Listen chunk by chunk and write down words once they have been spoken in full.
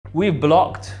We've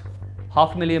blocked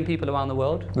 500,000 people around the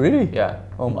world. Really? Yeah.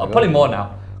 Oh my Probably God. more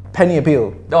now. Penny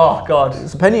Appeal. Oh God.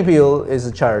 So Penny Appeal is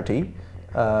a charity.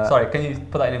 Sorry, can you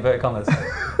put that in inverted commas?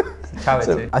 It's a charity.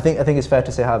 So I think it's fair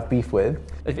to say I have beef with.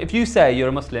 If you say you're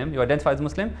a Muslim, you identify as a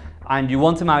Muslim, and you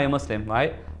want to marry a Muslim,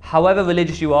 right? However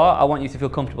religious you are, I want you to feel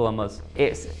comfortable on Muzz.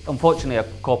 It's unfortunately a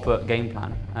corporate game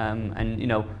plan, and you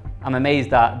know, I'm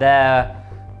amazed that they're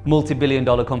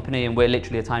multi-billion-dollar company and we're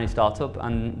literally a tiny startup,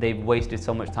 and they've wasted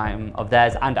so much time of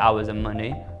theirs and ours and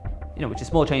money. You know, which is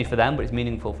small change for them, but it's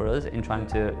meaningful for us in trying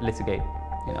to litigate.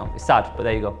 You know, it's sad, but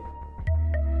there you go.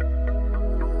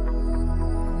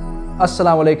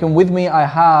 Assalamu alaikum. With me I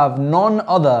have none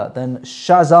other than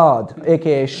Shahzad,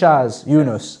 aka Shaz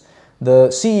Younas, the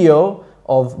CEO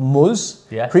of Muzz,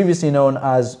 Yes. previously known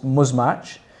as Muzz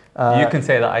Match. You can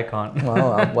say that, I can't.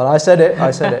 Well, I said it.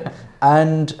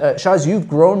 And Shaz, you've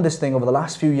grown this thing over the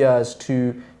last few years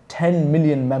to 10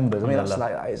 million members. I mean,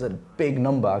 that is a big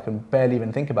number. I can barely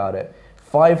even think about it.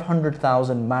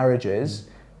 500,000 marriages,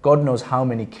 God knows how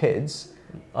many kids.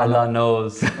 Allah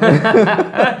knows.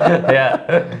 Yeah,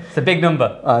 it's a big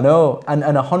number. I know, and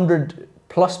 100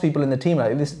 plus people in the team.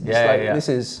 Like this,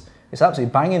 it's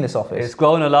absolutely banging this office. It's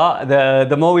grown a lot.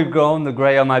 The more we've grown, the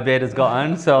greyer my beard has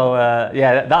gotten. So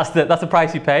yeah, that's the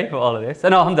price you pay for all of this.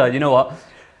 And alhamdulillah, you know what?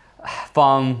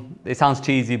 It sounds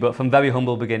cheesy, but from very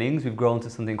humble beginnings, we've grown to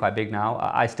something quite big now.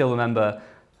 I still remember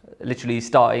literally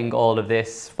starting all of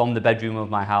this from the bedroom of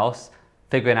my house,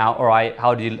 figuring out, all right,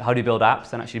 how do you build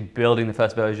apps, and actually building the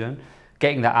first version,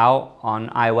 getting that out on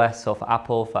iOS or for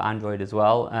Apple, for Android as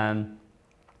well.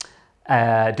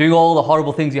 Doing all the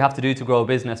horrible things you have to do to grow a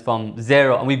business from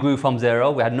zero, and we grew from zero.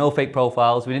 We had no fake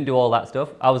profiles. We didn't do all that stuff.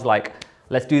 I was like,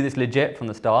 let's do this legit from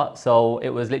the start. So it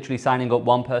was literally signing up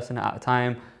one person at a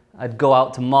time. I'd go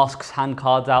out to mosques, hand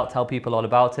cards out, tell people all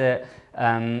about it.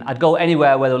 I'd go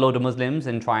anywhere where there were a load of Muslims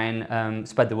and try and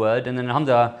spread the word. And then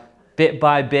alhamdulillah, bit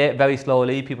by bit, very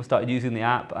slowly, people started using the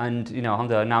app. And you know,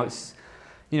 alhamdulillah, now it's,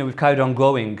 you know, we've carried on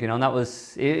growing. You know, and that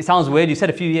was, it sounds weird. You said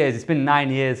a few years. It's been 9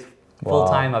 years full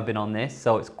time I've been on this.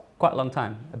 So it's quite a long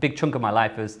time. A big chunk of my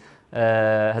life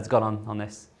has gone on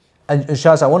this. And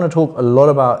Shaz, I want to talk a lot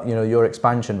about your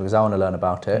expansion because I want to learn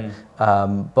about it.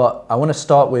 But I want to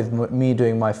start with me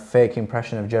doing my fake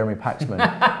impression of Jeremy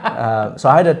Paxman. So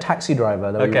I had a taxi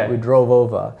driver that we drove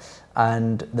over,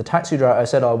 and the taxi driver, I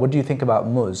said, "Oh, what do you think about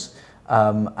Muzz?"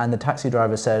 And the taxi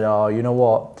driver said, "Oh, you know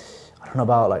what? I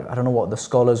don't know what the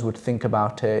scholars would think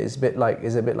about it. It's a bit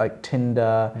like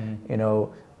Tinder, you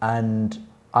know." And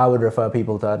I would refer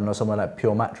people to, I don't know, somewhere like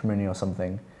Pure Matrimony or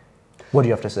something. What do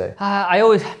you have to say?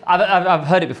 I've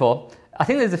heard it before. I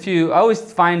think there's a few. I always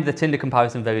find the Tinder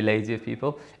comparison very lazy of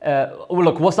people.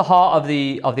 Look, what's the heart of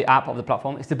the app, of the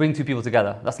platform? It's to bring two people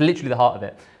together. That's literally the heart of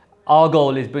it. Our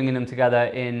goal is bringing them together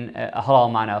in a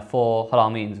halal manner for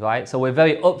halal means, right? So we're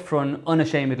very upfront,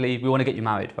 unashamedly, we want to get you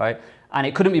married, right? And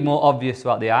it couldn't be more obvious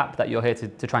throughout the app that you're here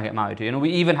to try and get married. You know,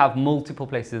 we even have multiple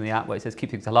places in the app where it says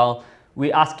keep things halal.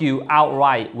 We ask you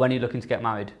outright when you're looking to get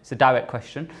married. It's a direct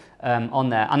question on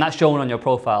there, and that's shown on your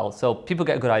profile, so people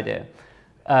get a good idea.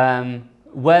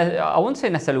 Where I won't say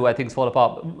necessarily where things fall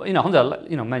apart. But, you know, alhamdulillah,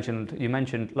 you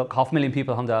mentioned, look, 500,000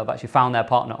 people, alhamdulillah, have actually found their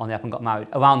partner on the app and got married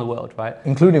around the world, right?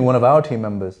 Including one of our team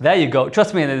members. There you go.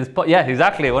 Trust me, yeah,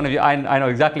 exactly. One of you, I know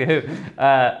exactly who.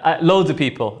 Loads of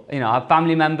people, you know, have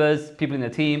family members, people in the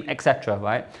team, etc.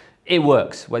 Right? It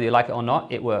works, whether you like it or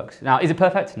not. It works. Now, is it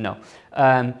perfect? No.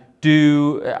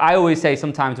 I always say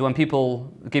sometimes when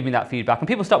people give me that feedback, and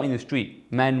people stop me in the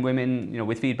street, men, women, you know,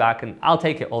 with feedback, and I'll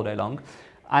take it all day long.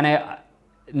 And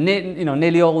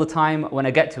nearly all the time when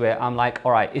I get to it, I'm like,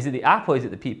 all right, is it the app or is it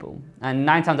the people? And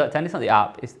 9 times out of 10, it's not the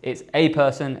app. It's a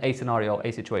person, a scenario,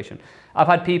 a situation. I've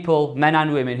had people, men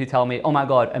and women, who tell me, oh my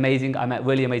God, amazing. I met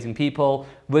really amazing people,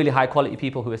 really high quality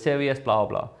people who are serious, blah,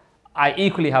 blah, blah. I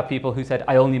equally have people who said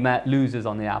I only met losers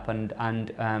on the app and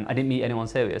I didn't meet anyone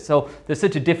serious. So there's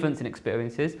such a difference in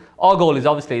experiences. Our goal is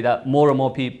obviously that more and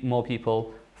more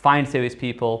people find serious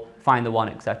people, find the one,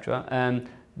 etc.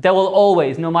 There will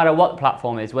always, no matter what the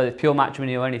platform is, whether it's Pure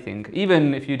Matrimony or anything,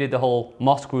 even if you did the whole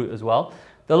mosque route as well,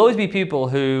 there'll always be people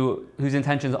whose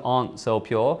intentions aren't so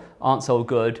pure, aren't so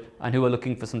good, and who are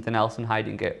looking for something else and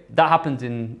hiding it. That happens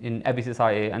in every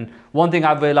society. And one thing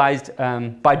I've realized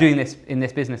by doing this in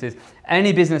this business is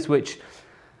any business which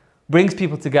brings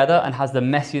people together and has the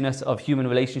messiness of human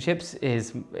relationships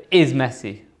is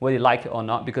messy, whether you like it or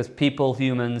not, because people,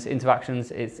 humans,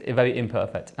 interactions, it's very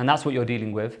imperfect. And that's what you're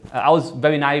dealing with. I was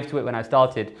very naive to it when I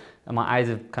started, and my eyes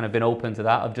have kind of been open to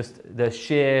that, of just the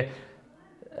sheer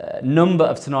number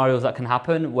of scenarios that can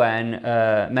happen when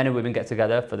men and women get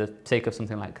together for the sake of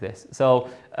something like this. So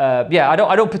yeah, I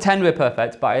don't pretend we're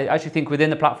perfect, but I actually think within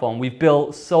the platform we've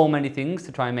built so many things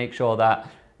to try and make sure that,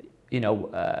 you know,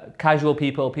 casual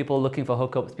people looking for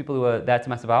hookups, people who are there to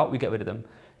mess about, we get rid of them.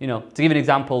 You know, to give you an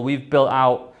example, we've built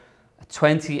out a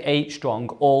 28 strong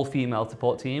all-female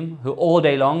support team who all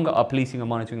day long are policing and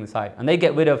monitoring the site, and they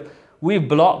get rid of. We've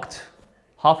blocked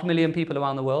 500,000 people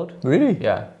around the world. Really?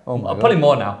 Yeah. Oh my God. Probably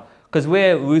more now, because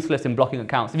we're ruthless in blocking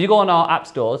accounts. If you go on our app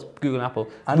stores, Google and Apple,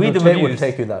 read the reviews. Would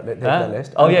take you that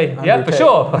list. Oh yeah, for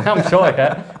sure. I'm sure.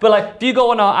 Yeah. But like, if you go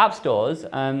on our app stores,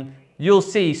 you'll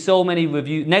see so many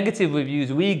negative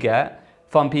reviews we get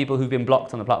from people who've been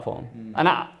blocked on the platform. And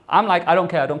I'm like, I don't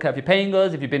care. I don't care if you're paying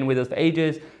us, if you've been with us for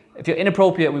ages. If you're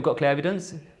inappropriate, we've got clear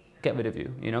evidence. Get rid of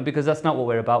you. You know, because that's not what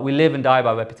we're about. We live and die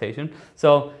by reputation.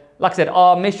 So, like I said,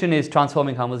 our mission is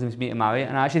transforming how Muslims meet and marry.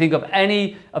 And I actually think of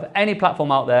any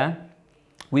platform out there,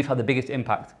 we've had the biggest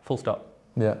impact. Full stop.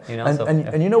 Yeah. You know,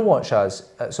 and you know what, Shaz?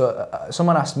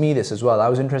 Someone asked me this as well. I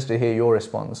was interested to hear your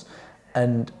response.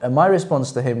 And my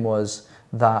response to him was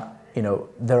that, you know,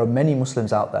 there are many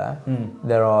Muslims out there.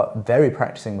 There are very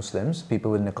practicing Muslims, people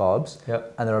with niqabs,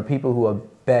 and there are people who are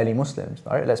barely Muslims,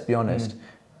 right? Let's be honest.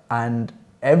 And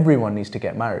everyone needs to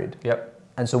get married.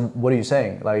 And so what are you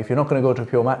saying? Like, if you're not going to go to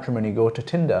Pure Matrimony, go to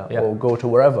Tinder or go to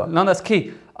wherever. No, that's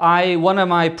key. One of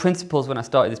my principles when I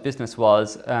started this business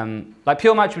was like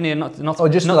Pure Matrimony, not to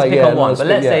pick on one, but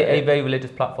let's say a very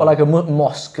religious platform. Or like a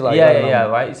mosque. Like,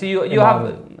 right. So you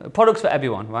have products for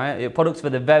everyone, right? Products for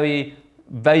the very,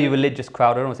 very religious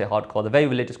crowd. I don't want to say hardcore. The very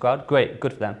religious crowd. Great,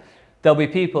 good for them. There'll be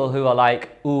people who are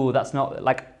like, ooh, that's not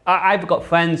like. I've got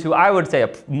friends who I would say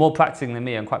are more practicing than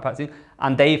me and quite practicing,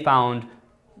 and they found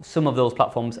some of those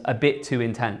platforms a bit too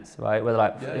intense, right? Where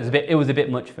like it was a bit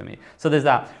much for me. So there's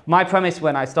that. My premise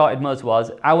when I started Muzz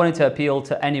was I wanted to appeal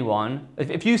to anyone.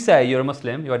 If you say you're a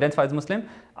Muslim, you identify as a Muslim,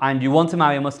 and you want to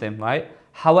marry a Muslim, right?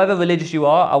 However religious you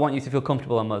are, I want you to feel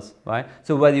comfortable on Muzz, right?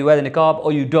 So whether you wear the niqab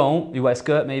or you don't, you wear a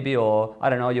skirt maybe, or I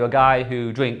don't know, you're a guy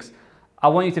who drinks, I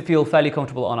want you to feel fairly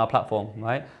comfortable on our platform,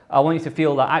 right? I want you to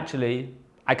feel that actually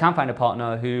I can find a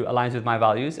partner who aligns with my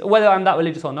values, whether I'm that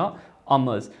religious or not, on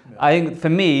Muzz. I think for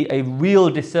me, a real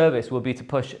disservice would be to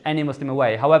push any Muslim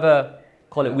away, however,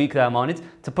 call it weak I'm on it,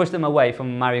 to push them away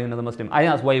from marrying another Muslim. I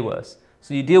think that's way worse.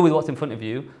 So you deal with what's in front of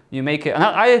you, you make it, and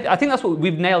I think that's what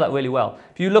we've nailed that really well.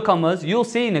 If you look on Muzz, you'll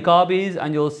see niqabis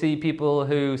and you'll see people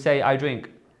who say, I drink.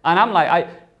 And I'm like,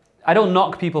 I don't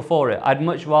knock people for it. I'd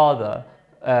much rather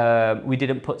we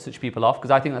didn't put such people off,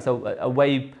 because I think that's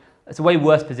it's a way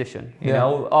worse position. You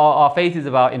know, our faith is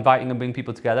about inviting and bringing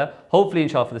people together. Hopefully,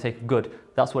 inshallah, for the sake of good.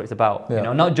 That's what it's about. You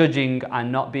know, not judging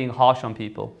and not being harsh on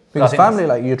people. Because family,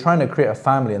 like you're trying to create a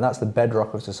family, and that's the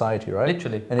bedrock of society, right?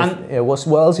 Literally. And what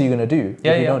else are you going to do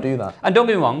if you don't do that? And don't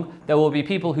get me wrong, there will be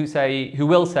people who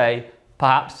will say,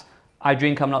 perhaps I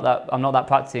drink, I'm not that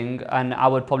practicing, and I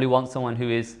would probably want someone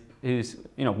who's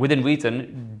you know, within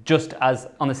reason, just as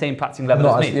on the same practicing level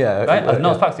as me, right?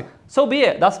 Not as practicing. So be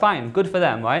it. That's fine. Good for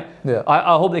them, right?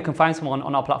 I hope they can find someone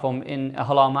on our platform in a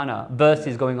halal manner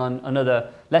versus going on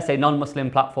another, let's say, non-Muslim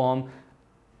platform,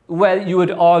 where you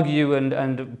would argue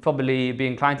and probably be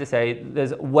inclined to say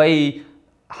there's way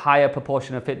higher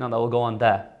proportion of fitna that will go on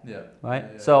there,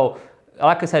 right? So,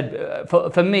 like I said,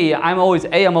 for me, I'm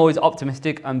always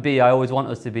optimistic, and B, I always want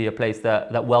us to be a place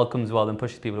that welcomes well and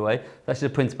pushes people away. That's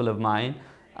just a principle of mine,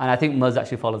 and I think Muzz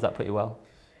actually follows that pretty well.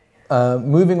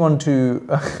 Moving on to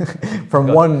from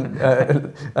one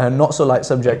not so light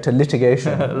subject to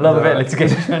litigation. Love a bit of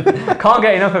litigation. Can't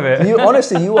get enough of it.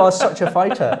 Honestly, you are such a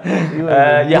fighter.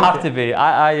 You have to be.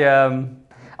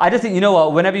 I just think, you know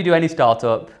what? Whenever you do any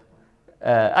startup.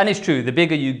 And it's true, the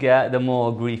bigger you get, the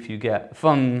more grief you get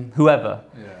from whoever.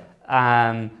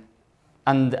 And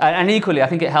equally, I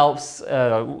think it helps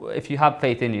if you have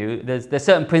faith in you. There's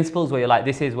certain principles where you're like,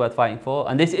 this is worth fighting for,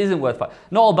 and this isn't worth fighting.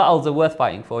 Not all battles are worth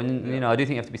fighting for, and you know, I do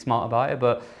think you have to be smart about it.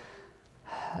 But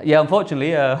yeah,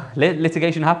 unfortunately,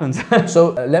 litigation happens.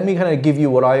 So let me kind of give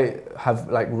you what I have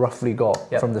like roughly got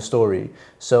from the story.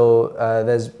 So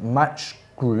there's Match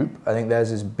Group, I think there's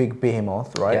this big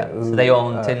behemoth, right? Yeah. So they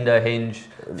own Tinder, Hinge,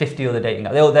 50 other dating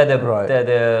apps.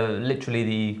 They're literally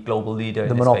the global leader.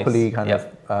 The in monopoly space. kind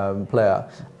of player,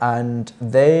 and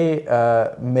they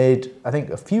made, I think,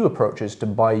 a few approaches to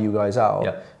buy you guys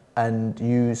out, and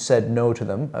you said no to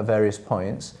them at various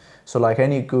points. So like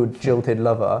any good jilted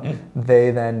lover, they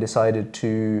then decided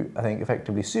to, I think,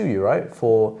 effectively sue you, right,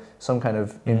 for some kind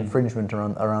of infringement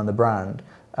around the brand.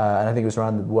 and I think it was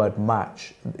around the word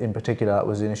match in particular that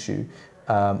was an issue.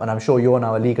 And I'm sure you're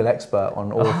now a legal expert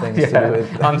on all things to do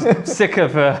with... I'm sick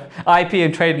of IP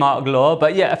and trademark law,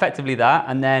 but yeah, effectively that.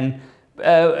 And then,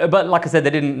 but like I said, they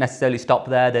didn't necessarily stop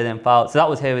there. They then filed, so that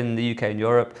was here in the UK and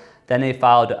Europe. Then they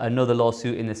filed another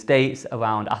lawsuit in the States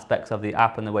around aspects of the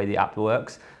app and the way the app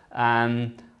works.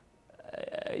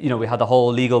 You know, we had the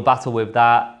whole legal battle with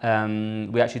that.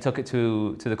 We actually took it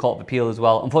to the Court of Appeal as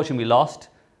well. Unfortunately, we lost,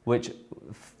 which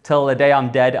till the day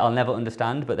I'm dead, I'll never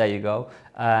understand, but there you go.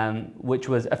 Which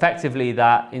was effectively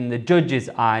that in the judge's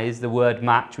eyes, the word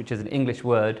match, which is an English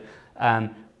word,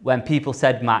 when people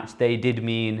said match, they did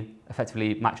mean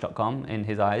effectively match.com in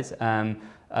his eyes,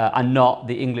 and not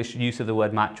the English use of the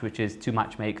word match, which is to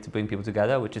matchmake, to bring people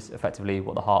together, which is effectively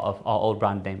what the heart of our old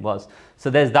brand name was. So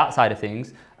there's that side of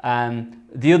things.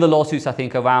 The other lawsuits, I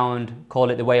think, around, call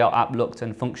it the way our app looked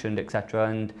and functioned, etc.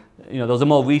 And you know, there was a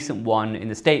more recent one in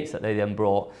the States that they then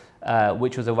brought,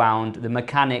 which was around the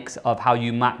mechanics of how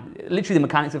you match, literally the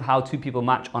mechanics of how two people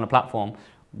match on a platform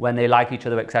when they like each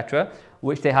other, etc.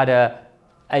 Which they had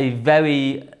a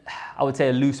very, I would say,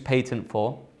 a loose patent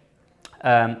for.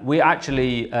 We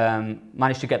actually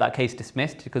managed to get that case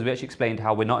dismissed because we actually explained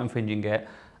how we're not infringing it.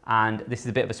 And this is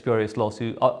a bit of a spurious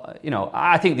lawsuit. You know,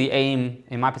 I think the aim,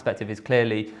 in my perspective, is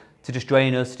clearly to just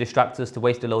drain us, to distract us, to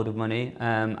waste a load of money,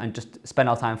 and just spend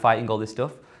our time fighting all this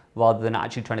stuff, rather than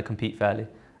actually trying to compete fairly.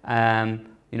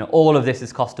 You know, all of this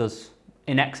has cost us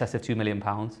in excess of £2 million,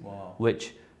 wow.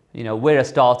 Which, you know, we're a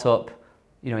startup.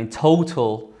 You know, in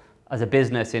total, as a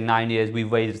business, in 9 years,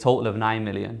 we've raised a total of 9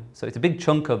 million. So it's a big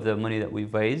chunk of the money that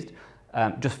we've raised,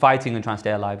 just fighting and trying to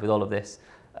stay alive with all of this.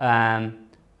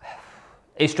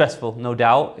 It's stressful, no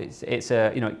doubt.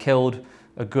 You know, it killed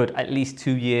a good at least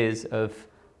 2 years of,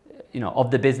 you know,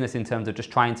 of the business in terms of just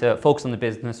trying to focus on the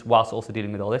business whilst also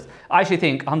dealing with all this. I actually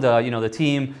think, alhamdulillah, you know, the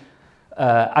team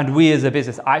and we as a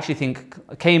business, I actually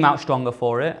think came out stronger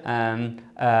for it.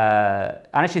 I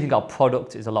actually think our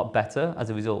product is a lot better as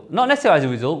a result. Not necessarily as a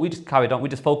result, we just carried on, we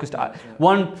just focused.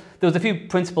 One, there was a few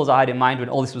principles I had in mind when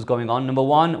all this was going on. Number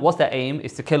one, what's their aim?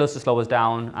 Is to kill us, to slow us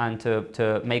down, and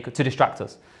to distract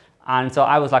us. And so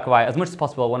I was like, right, as much as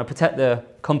possible, I want to protect the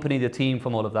company, the team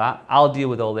from all of that. I'll deal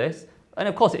with all this. And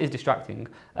of course it is distracting,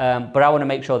 but I want to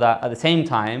make sure that at the same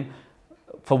time,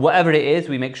 for whatever it is,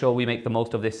 we make sure we make the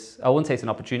most of this. I wouldn't say it's an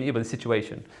opportunity, but a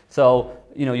situation. So,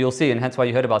 you know, you'll see, and hence why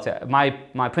you heard about it. My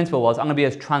principle was, I'm going to be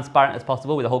as transparent as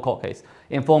possible with the whole court case.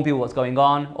 Inform people what's going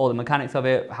on, all the mechanics of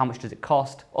it, how much does it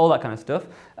cost, all that kind of stuff.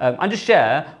 And just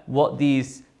share what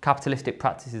these capitalistic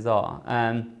practices are.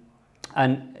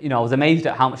 And, you know, I was amazed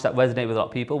at how much that resonated with a lot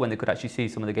of people when they could actually see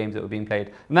some of the games that were being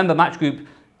played. Remember, Match Group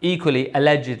equally,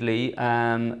 allegedly,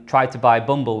 tried to buy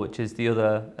Bumble, which is the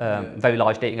other very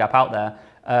large dating app out there.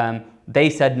 They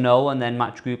said no, and then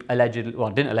Match Group allegedly,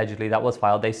 well, didn't allegedly, that was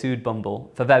filed. They sued Bumble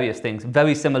for various things,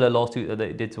 very similar lawsuit that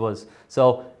they did to us.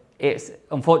 So it's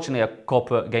unfortunately a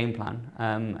corporate game plan.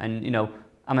 And, you know,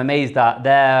 I'm amazed that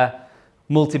they're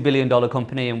multi-billion-dollar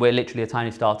company and we're literally a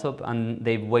tiny startup, and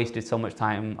they've wasted so much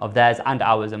time of theirs and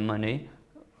ours and money,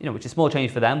 you know, which is small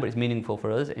change for them, but it's meaningful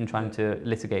for us in trying to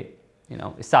litigate. You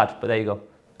know, it's sad, but there you go.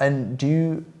 And do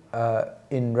you,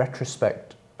 in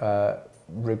retrospect,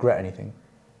 regret anything?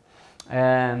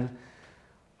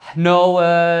 No,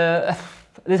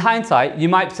 there's hindsight. You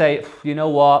might say, you know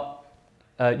what,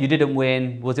 you didn't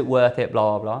win, was it worth it,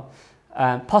 blah, blah,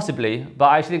 blah. Possibly, but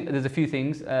I actually think there's a few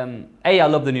things. A, I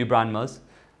love the new brand Muzz.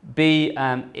 B,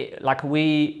 like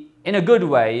we, in a good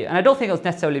way, and I don't think it was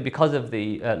necessarily because of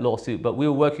the lawsuit, but we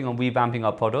were working on revamping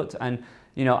our product. And,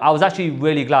 you know, I was actually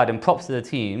really glad, and props to the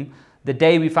team. The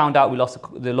day we found out we lost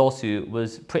the lawsuit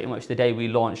was pretty much the day we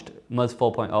launched Muzz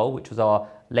 4.0, which was our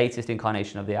latest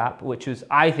incarnation of the app, which was,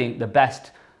 I think, the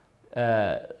best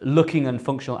looking and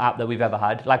functional app that we've ever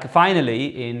had. Like,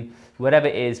 finally, in whatever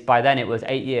it is, by then it was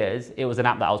 8 years, it was an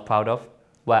app that I was proud of,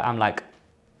 where I'm like,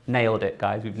 nailed it,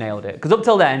 guys, we've nailed it. Because up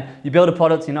till then, you build a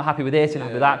product, you're not happy with this, you're not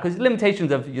happy with that, because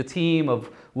limitations of your team, of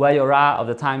where you're at, of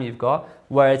the time you've got.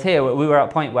 Whereas here, we were at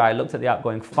a point where I looked at the app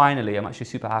going, finally, I'm actually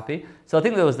super happy. So I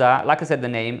think there was that. Like I said, the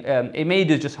name, it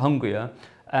made us just hungrier.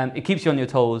 It keeps you on your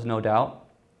toes, no doubt.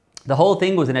 The whole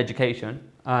thing was an education,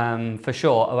 for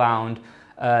sure, around,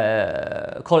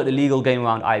 call it the legal game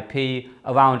around IP,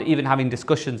 around even having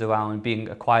discussions around being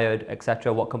acquired,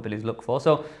 etc., what companies look for.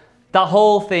 So that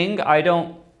whole thing, I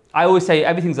always say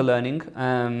everything's a learning.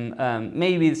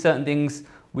 Maybe certain things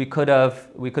we could have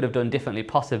done differently,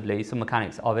 possibly, some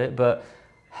mechanics of it, but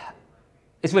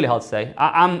it's really hard to say.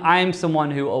 I'm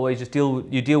someone who always just deal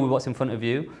with what's in front of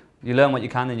you, you learn what you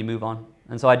can, then you move on.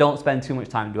 And so I don't spend too much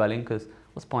time dwelling, because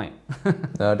what's the point?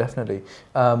 No, definitely.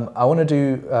 I want to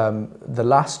do the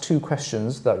last two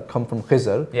questions that come from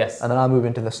Khizr. Yes. And then I'll move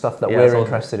into the stuff that Yeah, we're so-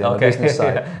 interested in, okay. the business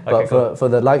side. Okay, But cool. for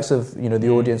the likes of, the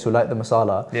audience who like the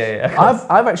masala,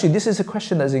 I've actually, this is a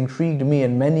question that's intrigued me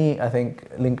and many, I think,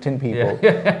 LinkedIn people.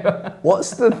 Yeah.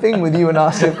 What's the thing with you and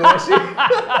Asim Qureshi?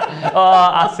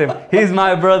 Oh, Asim, he's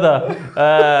my brother.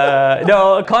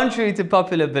 No, contrary to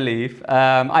popular belief,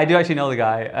 I do actually know the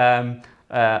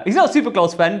guy. He's not a super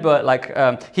close friend, but like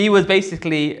he was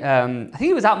basically, I think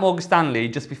he was at Morgan Stanley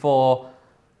just before,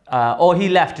 or he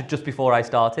left just before I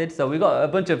started. So we got a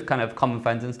bunch of kind of common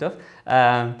friends and stuff.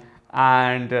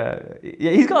 Yeah,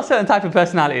 he's got a certain type of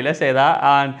personality, let's say that,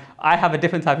 and I have a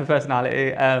different type of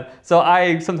personality. So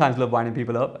I sometimes love winding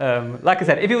people up. Like I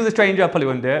said, if he was a stranger, I probably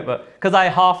wouldn't do it, but because I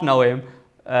half know him,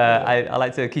 I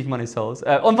like to keep him on his toes.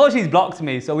 Unfortunately, he's blocked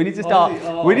me, so we need to start.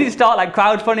 We need to start like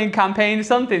crowdfunding campaign,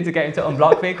 something to get him to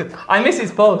unblock me. Because I miss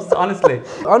his posts, honestly.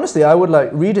 Honestly, I would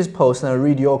like read his post and I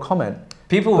read your comment.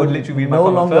 People would literally read my no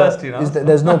comment longer first, you know.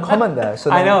 There's no comment there.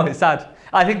 So I know, it's sad.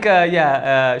 I think,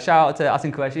 shout out to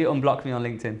Asim Qureshi, unblock me on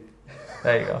LinkedIn.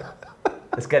 There you go.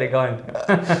 Let's get it going.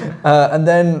 And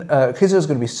then Khizr is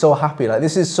going to be so happy. Like,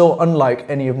 this is so unlike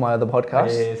any of my other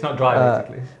podcasts. Yeah, it's not dry,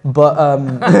 basically. But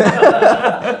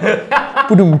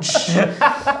You can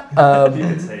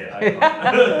say it.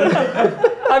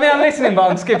 I mean, I'm listening, but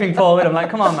I'm skipping forward. I'm like,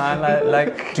 come on, man.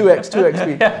 Like 2x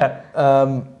speed. Yeah.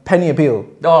 Penny Appeal.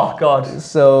 Oh God.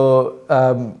 So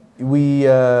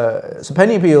so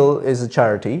Penny Appeal is a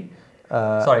charity.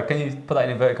 Sorry, can you put that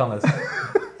in inverted commas?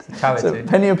 It's a charity. So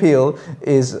Penny Appeal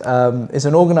is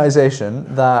an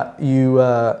organisation that you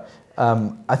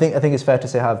I think it's fair to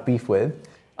say have beef with.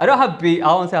 I don't have beef. I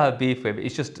won't say I have beef with.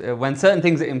 It's just when certain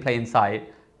things are in plain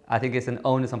sight, I think it's an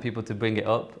onus on people to bring it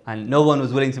up, and no one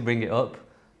was willing to bring it up,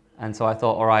 and so I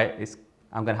thought, all right,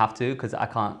 I'm gonna have to, because I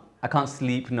can't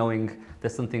sleep knowing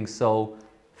there's something so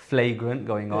flagrant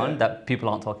going on that people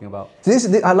aren't talking about.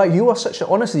 I like, you are such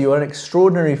honestly, you are an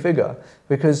extraordinary figure,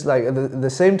 because like at the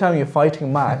same time you're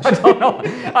fighting Match. I don't know.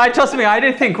 Trust me, I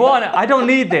did think, I don't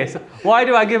need this. Why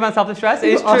do I give myself the stress?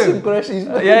 It's true.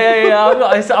 Yeah.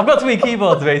 I've got 3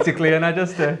 keyboards basically, and I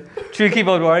just true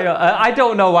keyboard warrior. I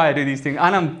don't know why I do these things,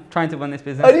 and I'm trying to run this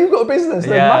business. And you've got a business,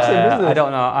 like massive business. I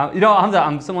don't know. Hamza,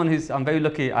 I'm someone I'm very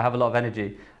lucky. I have a lot of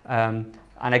energy.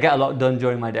 And I get a lot done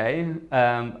during my day.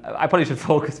 I probably should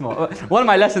focus more. One of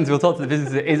my lessons we'll talk to the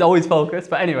business is always focus.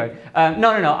 But anyway,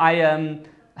 no.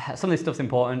 Some of this stuff's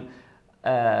important.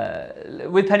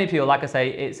 With Penny Appeal, like I say,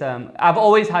 it's I've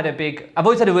always had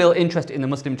a real interest in the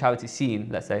Muslim charity scene.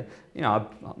 Let's say, I've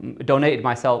donated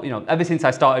myself. Ever since I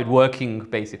started working,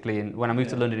 basically, and when I moved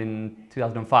to London in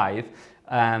 2005.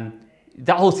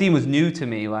 That whole scene was new to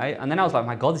me, right? And then I was like,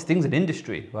 my God, this thing's an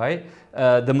industry, right?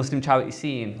 The Muslim charity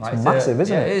scene. Right? It's massive,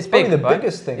 isn't it? It's big, probably the right?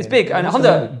 biggest thing. It's big. And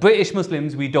Hamza, British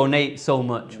Muslims, we donate so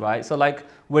much, right? So like,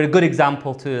 we're a good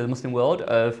example to the Muslim world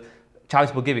of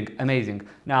charitable giving. Amazing.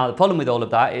 Now, the problem with all of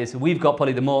that is we've got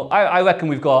probably I reckon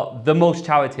we've got the most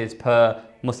charities per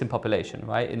Muslim population,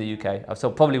 right, in the UK. So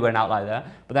probably we're an outlier there.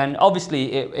 But then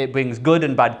obviously it brings good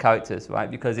and bad characters, right?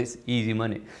 Because it's easy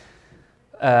money.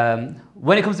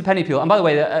 When it comes to Penny Appeal, and by the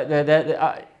way,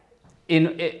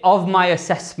 of my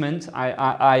assessment,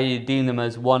 I deem them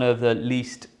as one of the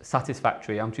least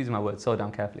satisfactory. I'm choosing my words so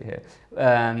damn carefully here.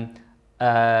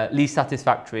 Least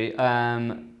satisfactory.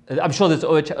 I'm sure there's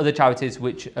other charities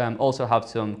which also have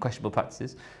some questionable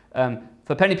practices.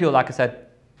 For Penny Appeal, like I said,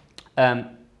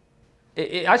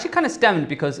 it actually kind of stemmed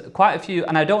because quite a few,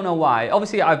 and I don't know why.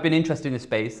 Obviously, I've been interested in the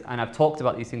space and I've talked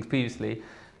about these things previously.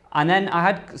 And then I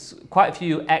had quite a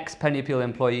few ex-Penny Appeal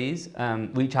employees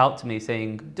reach out to me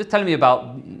just telling me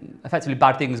about effectively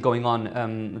bad things going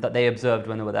on that they observed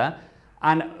when they were there.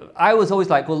 And I was always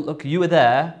like, well, look, you were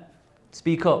there,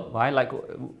 speak up, right? Like,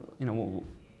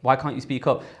 why can't you speak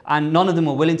up? And none of them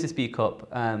were willing to speak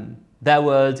up. There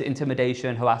was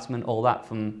intimidation, harassment, all that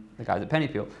from the guys at Penny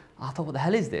Appeal. I thought, what the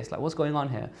hell is this? Like, what's going on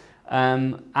here?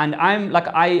 And I'm like,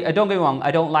 I don't get me wrong.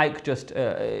 I don't like just.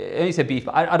 I only say beef,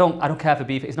 but I don't care for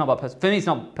beef. It's not about for me. It's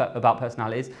not about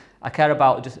personalities. I care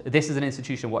about just this is an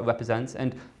institution, what it represents,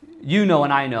 and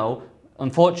and I know.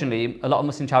 Unfortunately, a lot of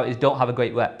Muslim charities don't have a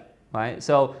great rep, right?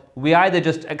 So we either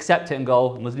just accept it and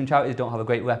go, Muslim charities don't have a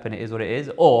great rep, and it is what it is,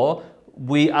 or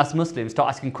we as Muslims start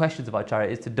asking questions about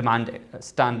charities to demand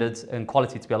standards and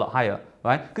quality to be a lot higher,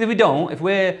 right? Because if we don't, if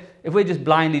we're just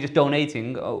blindly just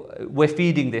donating, we're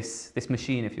feeding this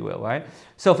machine, if you will, right?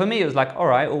 So for me, it was like, all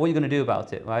right, well, what are you going to do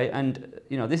about it, right? And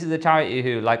this is a charity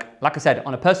who, like I said,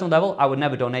 on a personal level, I would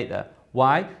never donate there.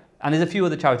 Why? And there's a few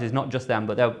other charities, not just them,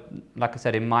 but they're, like I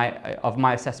said, of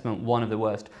my assessment, one of the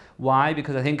worst. Why?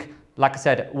 Because I think, like I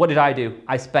said, what did I do?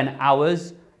 I spent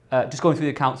hours just going through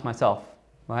the accounts myself,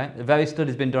 right? The various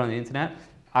studies been done on the internet.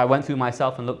 I went through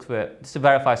myself and looked through it just to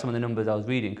verify some of the numbers I was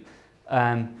reading.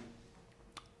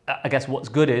 I guess what's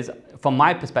good is, from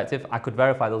my perspective, I could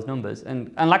verify those numbers.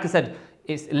 And like I said,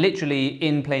 it's literally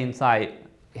in plain sight.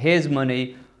 Here's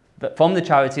money from the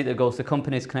charity that goes to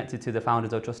companies connected to the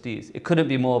founders or trustees. It couldn't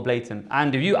be more blatant.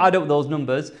 And if you add up those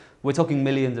numbers, we're talking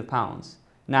millions of pounds.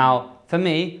 Now, for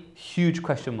me, huge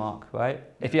question mark, right?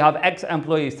 If you have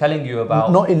ex-employees telling you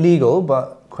about... Not illegal,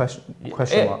 but question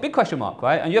mark. Big question mark,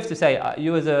 right? And you have to say,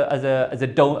 you as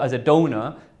a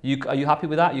donor, are you happy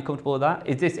with that? Are you comfortable with that?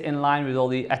 Is this in line with all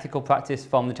the ethical practice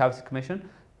from the Charity Commission?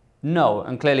 No,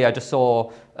 and clearly I just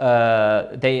saw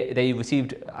they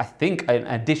received, I think, an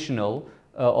additional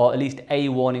or at least a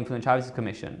warning from the Charity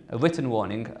Commission, a written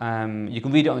warning. You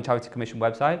can read it on the Charity Commission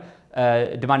website,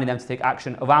 demanding them to take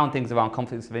action around things around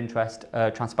conflicts of interest,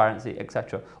 transparency,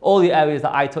 etc. All the areas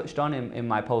that I touched on in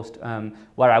my post,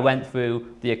 where I went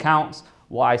through the accounts.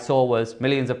 What I saw was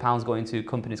millions of pounds going to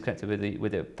companies connected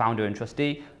with the founder and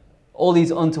trustee. All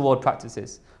these untoward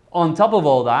practices. On top of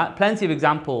all that, plenty of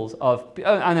examples of,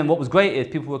 and then what was great is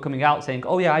people were coming out saying,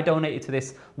 oh yeah, I donated to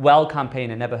this well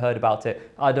campaign and never heard about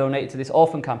it. I donated to this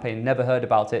orphan campaign, never heard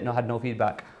about it, had no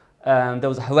feedback. There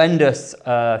was a horrendous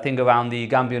thing around the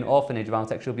Gambian orphanage, around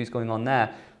sexual abuse going on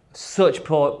there. Such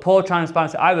poor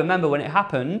transparency. I remember when it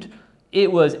happened,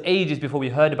 it was ages before we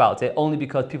heard about it, only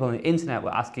because people on the internet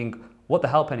were asking, what the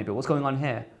hell, Pennybill, what's going on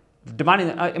here? Demanding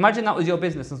that, imagine that was your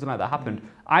business and something like that happened.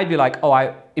 I'd be like, oh,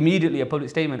 I immediately a public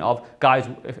statement of, guys,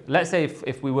 let's say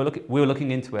if we were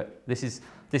looking into it, this is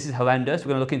horrendous, we're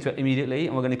going to look into it immediately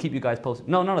and we're going to keep you guys posted.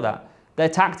 No, none of that. Their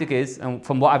tactic is, and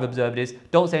from what I've observed is,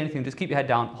 don't say anything, just keep your head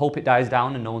down, hope it dies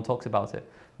down and no one talks about it.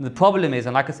 And the problem is,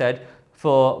 and like I said,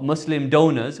 for Muslim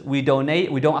donors, we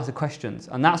donate, we don't ask the questions.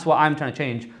 And that's what I'm trying to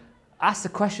change. Ask the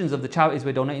questions of the charities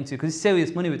we're donating to, because it's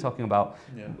serious money we're talking about.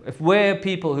 Yeah. If we're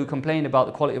people who complain about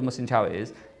the quality of Muslim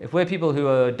charities, if we're people who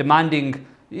are demanding,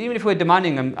 even if we're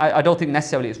demanding, and I don't think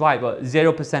necessarily it's right, but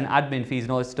 0% admin fees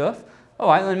and all this stuff, all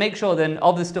right, then make sure then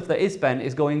of the stuff that is spent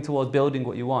is going towards building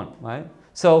what you want, right?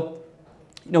 So,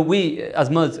 you know, we as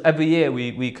Muzz, every year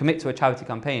we commit to a charity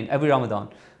campaign, every Ramadan.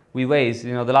 We raise,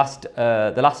 you know,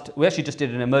 we actually just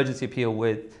did an emergency appeal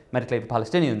with Medical Aid for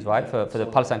Palestinians, right, for the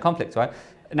Palestine conflict, right?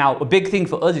 Now, a big thing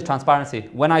for us is transparency.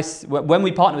 When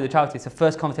we partner with a charity, it's the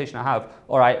first conversation I have.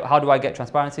 All right, how do I get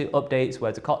transparency, updates,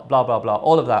 where's the cost, blah, blah, blah,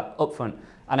 all of that up front.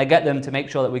 And I get them to make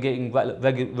sure that we're getting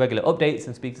regular updates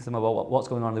and speak to them about what's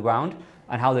going on the ground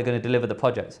and how they're going to deliver the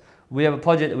projects. We have a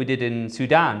project that we did in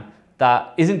Sudan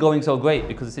that isn't going so great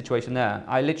because of the situation there.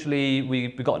 We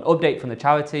got an update from the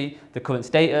charity, the current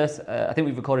status. I think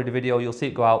we've recorded a video, you'll see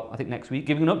it go out, I think next week,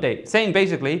 giving an update, saying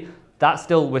basically,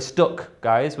 we're stuck,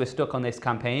 guys. We're stuck on this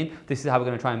campaign. This is how we're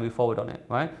going to try and move forward on it,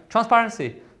 right?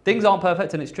 Transparency. Things aren't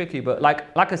perfect and it's tricky, but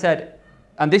like I said,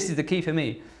 and this is the key for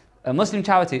me, a Muslim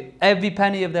charity, every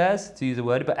penny of theirs, to use a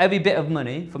word, but every bit of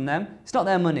money from them, it's not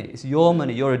their money, it's your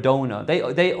money, you're a donor.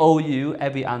 They owe you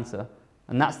every answer.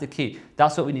 And that's the key.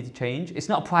 That's what we need to change. It's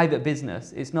not a private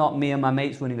business. It's not me and my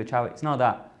mates running a charity. It's not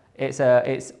that. It's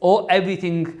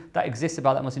everything that exists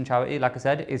about that Muslim charity, like I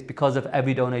said, is because of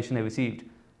every donation they received,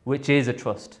 which is a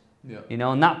trust. Yeah. You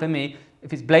know, and that for me,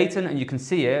 if it's blatant and you can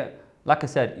see it, like I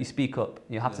said, you speak up.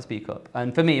 You have to speak up.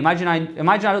 And for me, imagine I looked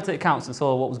at the accounts and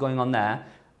saw what was going on there,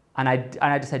 and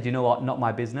I just said, you know what, not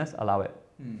my business, allow it.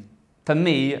 For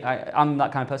me, I'm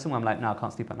that kind of person where I'm like, no, I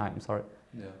can't sleep at night, I'm sorry.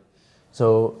 Yeah.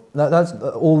 So that's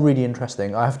all really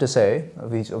interesting. I have to say,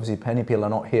 obviously Pennybill are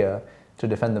not here to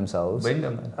defend themselves. Bring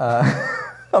them.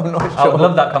 I'm not sure. I would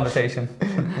love that conversation.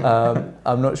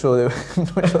 I'm not sure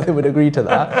they would agree to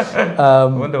that. I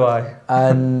wonder why.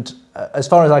 And as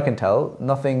far as I can tell,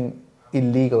 nothing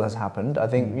illegal has happened. I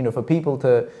think, you know, for people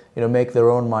to, you know, make their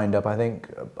own mind up, I think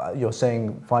you're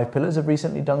saying 5 Pillars have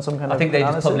recently done some kind of analysis? I think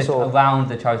they just published around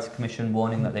the Charity Commission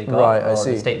warning that they got, right, or I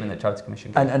see. the statement that Charity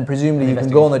Commission gave. And presumably you can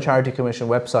go on the Charity Commission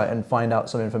website and find out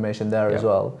some information there as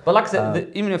well. But like I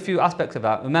said, even a few aspects of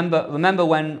that. Remember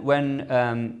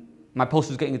when my post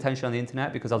was getting attention on the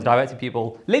internet because I was directing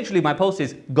people. Literally, my post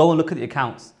is go and look at the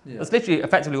accounts. Yeah. That's literally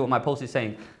effectively what my post is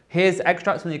saying. Here's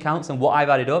extracts from the accounts and what I've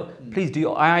added up. Please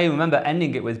do. I remember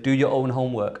ending it with do your own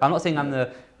homework. I'm not saying I'm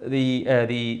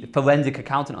the forensic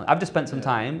accountant. I've just spent some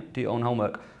time, do your own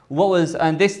homework.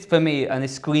 And this for me, and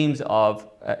this screams of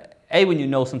when you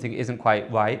know something isn't quite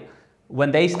right.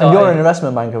 When they started, and you're an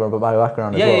investment banker by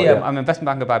background as well. Yeah, I'm an investment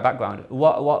banker by background.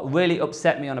 What really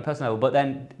upset me on a personal level, but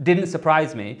then didn't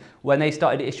surprise me, when they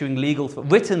started issuing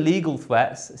written legal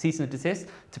threats, cease and desist,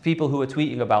 to people who were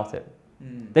tweeting about it.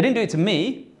 They didn't do it to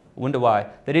me, Wonder why.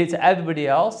 They did it to everybody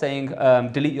else, saying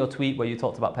delete your tweet where you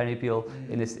talked about penny appeal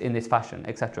in this fashion,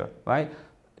 etc. Right?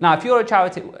 Now, if you're a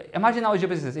charity, imagine that was your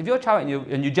business. If you're a charity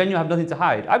and you genuinely have nothing to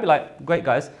hide, I'd be like, great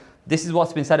guys, this is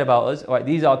what's been said about us. All right,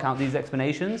 these are account, these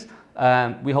explanations.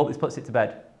 We hope this puts it to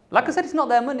bed. Like I said, it's not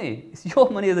their money. It's your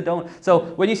money as a donor. So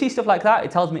when you see stuff like that,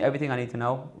 it tells me everything I need to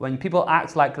know. When people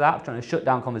act like that, trying to shut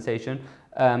down conversation,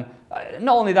 not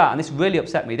only that, and this really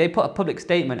upset me, they put a public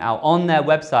statement out on their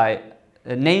website,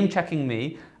 name checking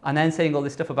me, and then saying all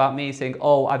this stuff about me, saying,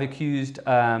 oh, I've accused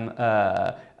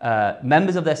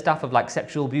members of their staff of like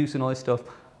sexual abuse and all this stuff.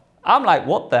 I'm like,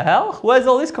 what the hell? Where's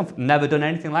all this come from? Never done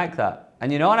anything like that.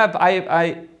 And you know, and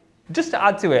I just to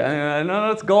add to it, I know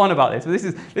let's go on about this,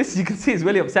 but this you can see, it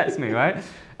really upsets me, right?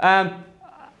 I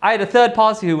had a third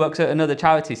party who works at another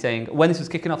charity saying, when this was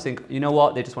kicking off, saying, you know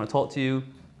what, they just want to talk to you.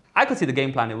 I could see the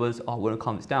game plan. It was, oh, we're gonna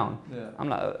calm this down. Yeah.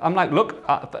 I'm like, look.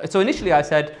 So initially I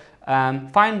said,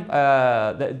 fine.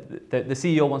 The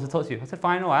CEO wants to talk to you. I said,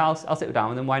 fine. All right, I'll sit down.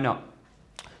 And then why not?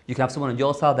 You can have someone on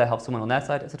your side. They'll have someone on their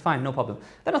side. I said, fine, no problem.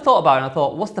 Then I thought about it and I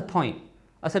thought, what's the point?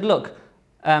 I said, look.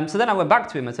 So then I went back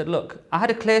to him and said, look, I had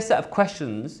a clear set of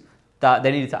questions that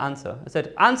they needed to answer. I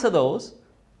said, answer those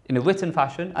in a written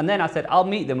fashion. And then I said, I'll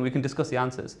meet them and we can discuss the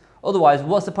answers. Otherwise,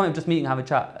 what's the point of just meeting and having a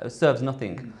chat? It serves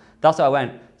nothing. That's how I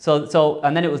went. So,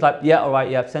 and then it was like, yeah, all right,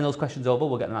 yeah, send those questions over,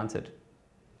 we'll get them answered.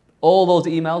 All those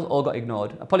emails all got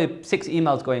ignored. Probably 6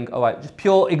 emails going, all right, just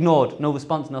pure ignored, no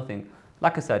response, nothing.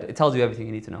 Like I said, it tells you everything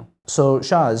you need to know. So,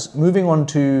 Shaz, moving on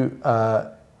to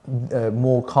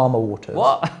more calmer waters.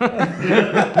 What?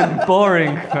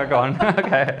 Boring. Go on.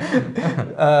 Okay.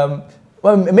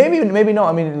 Well, maybe not.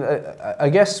 I mean, I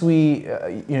guess why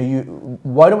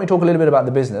don't we talk a little bit about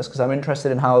the business? Because I'm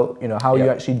interested in how you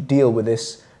actually deal with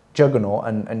this Juggernaut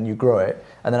and you grow it.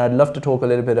 And then I'd love to talk a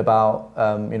little bit about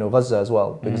Ghazza as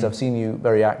well, because I've seen you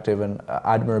very active and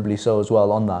admirably so as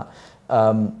well on that.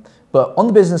 But on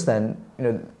the business, then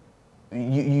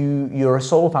you're a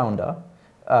sole founder.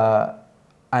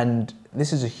 And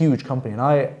this is a huge company, and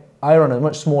I run a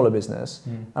much smaller business,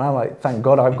 and I'm like, thank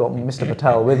God I've got Mr.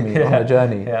 Patel with me on the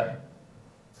journey. Yeah.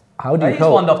 How do you cope?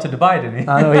 He's wandered off to Dubai, didn't he?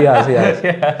 I know he has.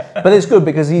 Yeah. But it's good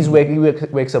because he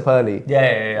wakes up early.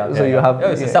 Yeah. So you have.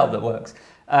 It's a setup that works.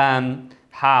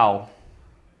 How?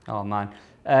 Oh man.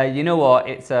 You know what?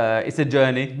 It's a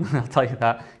journey. I'll tell you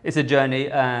that. It's a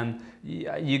journey.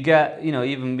 You get,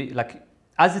 even like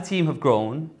as the team have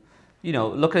grown.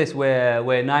 Look at this,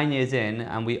 we're 9 years in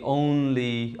and we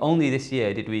only this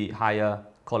year did we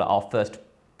call it our first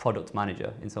product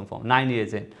manager in some form, 9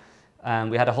 years in.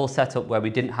 We had a whole setup where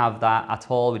we didn't have that at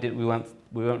all. We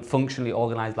weren't functionally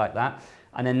organized like that.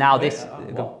 And then now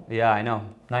yeah, I know.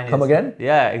 9 years. Come again?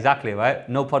 Yeah, exactly, right?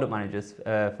 No product managers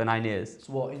for 9 years.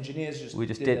 So what, engineers We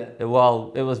just did it.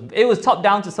 Well, it was top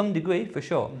down to some degree for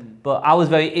sure. But I was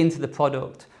very into the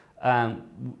product.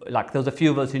 Like there was a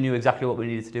few of us who knew exactly what we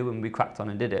needed to do and we cracked on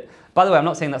and did it. By the way, I'm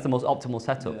not saying that's the most optimal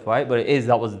setup, right? But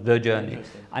that was the journey.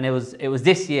 And it was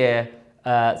this year,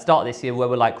 start of this year, where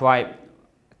we're like, right,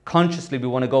 consciously we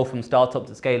want to go from startup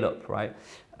to scale up, right?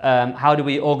 How do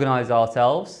we organize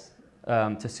ourselves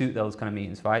to suit those kind of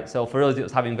means, right? So for us, it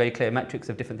was having very clear metrics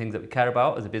of different things that we care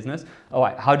about as a business. All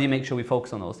right, how do you make sure we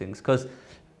focus on those things? Because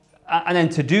and then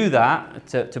to do that,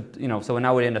 so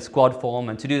now we're in a squad form,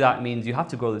 and to do that means you have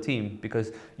to grow the team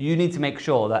because you need to make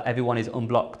sure that everyone is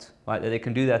unblocked, right? That they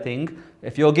can do their thing.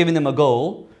 If you're giving them a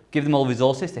goal, give them all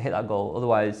resources to hit that goal.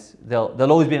 Otherwise,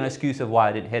 there'll always be an excuse of why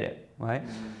I didn't hit it, right?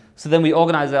 So then we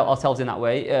organize ourselves in that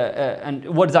way. And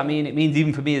what does that mean? It means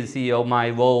even for me as a CEO, my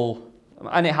role,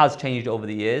 and it has changed over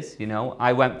the years.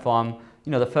 I went from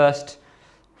the first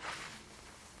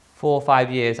 4 or 5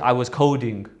 years I was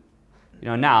coding.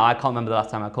 Now I can't remember the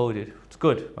last time I coded. It's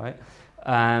good, right?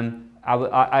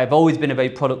 I've always been a very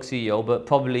product CEO, but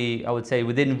probably I would say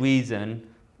within reason,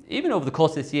 even over the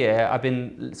course of this year, I've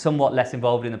been somewhat less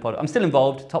involved in the product. I'm still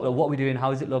involved, top of what we're doing,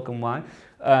 how does it look and why.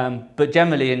 But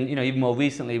generally, and even more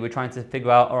recently, we're trying to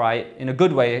figure out, all right, in a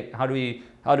good way, how do we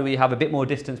have a bit more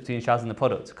distance between Shaz and the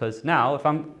product? Because now,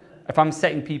 if I'm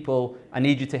setting people, I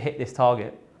need you to hit this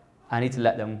target. I need to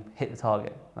let them hit the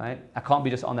target, right? I can't be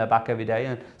just on their back every day.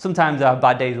 And sometimes I have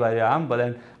bad days where I am, but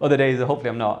then other days, hopefully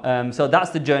I'm not. So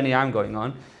that's the journey I'm going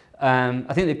on.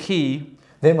 I think the key...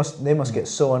 They must get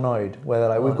so annoyed where they're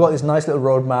like, we've got this nice little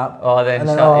roadmap. I'm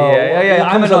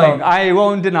annoying. I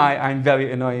won't deny I'm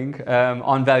very annoying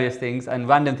on various things, and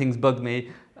random things bug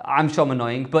me. I'm sure I'm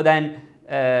annoying, but then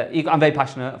I'm very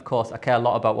passionate, of course. I care a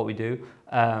lot about what we do.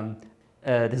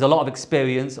 There's a lot of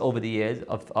experience over the years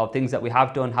of things that we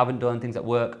have done, haven't done, things that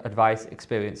work, advice,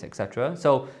 experience, etc.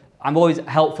 So I'm always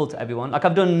helpful to everyone. Like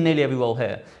I've done nearly every role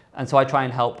here, and so I try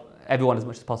and help everyone as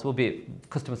much as possible, be it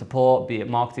customer support, be it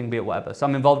marketing, be it whatever. So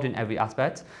I'm involved in every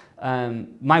aspect.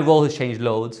 My role has changed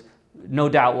loads. No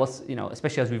doubt,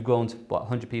 especially as we've grown to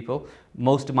 100 people,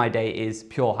 most of my day is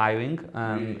pure hiring.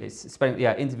 It's spending,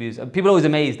 interviews. People are always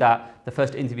amazed that the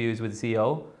first interview is with the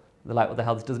CEO. They're like, what the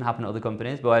hell, this doesn't happen at other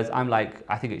companies. But whereas I'm like,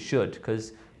 I think it should,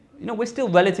 because we're still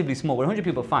relatively small. We're 100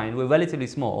 people, fine. We're relatively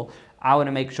small. I want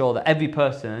to make sure that every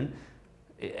person,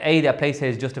 A, their place here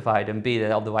is justified, and B,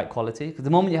 they're of the right quality. Because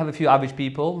the moment you have a few average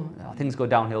people, things go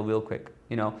downhill real quick.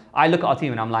 I look at our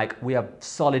team and I'm like, we have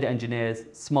solid engineers,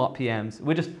 smart PMs.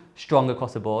 We're just strong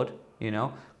across the board.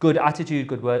 Good attitude,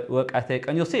 good work ethic,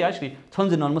 and you'll see actually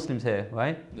tons of non-Muslims here,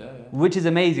 right? Yeah. Which is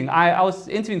amazing. I was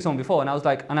interviewing someone before, and I was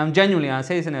like, and I'm genuinely, and I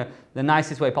say this in the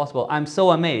nicest way possible, I'm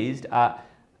so amazed at,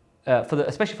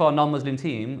 especially for our non-Muslim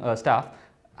team staff,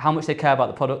 how much they care about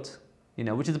the product,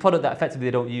 which is a product that effectively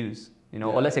they don't use.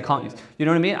 Or let's say can't use. You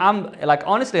know what I mean? I'm like,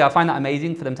 honestly, I find that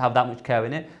amazing for them to have that much care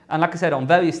in it. And like I said, on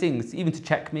various things, even to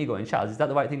check me going, Shaz, is that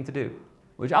the right thing to do?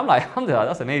 Which I'm like,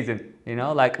 that's amazing.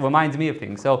 Reminds me of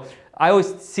things. So I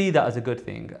always see that as a good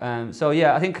thing.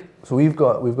 I think. So we've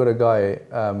got a guy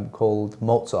called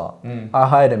Mozart. I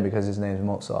hired him because his name's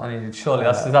Mozart. I mean, surely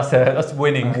that's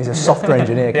winning. He's a software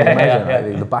engineer. Can you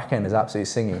imagine? The back end is absolutely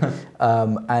singing.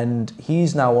 And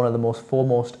he's now one of the most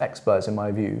foremost experts, in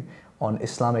my view, on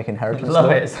Islamic inheritance law.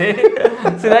 Love it, see?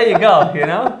 So there you go, And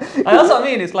that's what I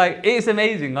mean, it's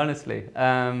amazing, honestly,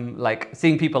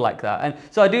 seeing people like that. And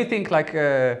so I do think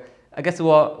I guess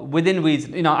within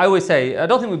reason, I always say, I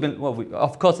don't think we've been,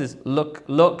 of course it's look,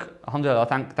 alhamdulillah,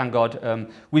 thank God,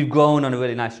 we've grown on a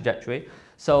really nice trajectory.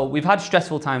 So we've had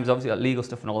stressful times, obviously, like legal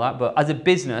stuff and all that, but as a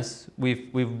business, we've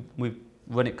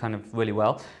run it kind of really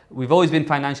well. We've always been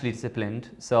financially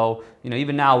disciplined. So,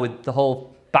 even now with the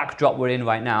whole backdrop we're in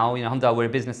right now, alhamdulillah, we're a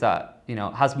business that,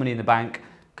 has money in the bank,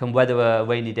 can weather a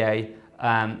rainy day.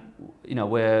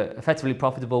 We're effectively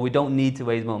profitable. We don't need to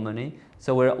raise more money.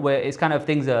 So it's kind of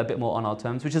things are a bit more on our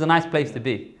terms, which is a nice place to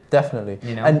be. Definitely.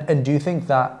 And do you think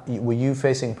that, were you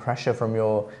facing pressure from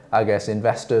your, I guess,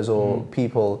 investors or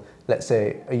people, let's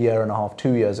say a year and a half,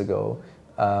 2 years ago,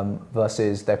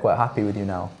 versus they're quite happy with you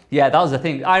now? Yeah, that was the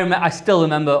thing. I still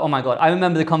remember, oh my God, I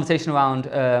remember the conversation around,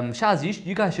 Shaz,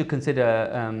 you guys should consider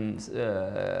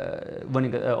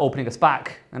opening a SPAC.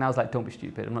 And I was like, don't be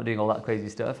stupid, I'm not doing all that crazy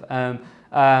stuff.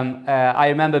 I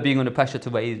remember being under pressure to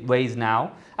raise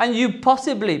now. And you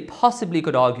possibly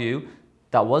could argue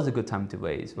that was a good time to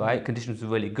raise, right? Conditions were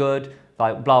really good,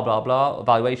 like blah, blah, blah,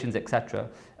 valuations, etc.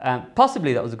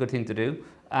 Possibly that was a good thing to do.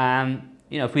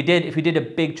 If we did a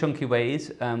big chunky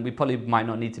raise, we probably might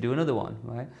not need to do another one,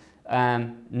 right?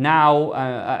 And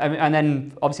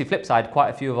then obviously flip side, quite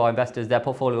a few of our investors, their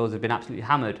portfolios have been absolutely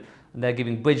hammered. And they're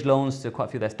giving bridge loans to quite a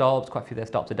few of their startups, quite a few of their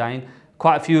startups are dying.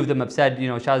 Quite a few of them have said,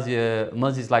 Shaz,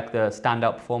 Muzz is like the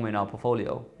standout performer in our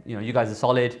portfolio. You guys are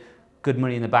solid, good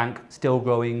money in the bank, still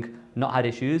growing, not had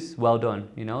issues, well done,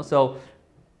 So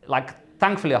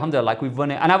thankfully, alhamdulillah, we've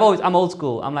run it. And I'm old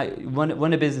school. I'm like,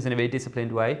 run a business in a very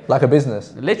disciplined way. Like a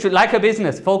business. Literally, like a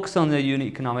business. Focus on the unit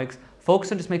economics.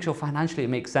 Focus on just make sure financially it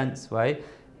makes sense, right?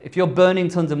 If you're burning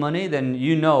tons of money, then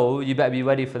you better be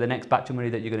ready for the next batch of money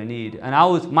that you're going to need. And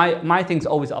my thing's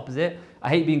always opposite. I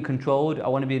hate being controlled. I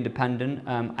want to be independent.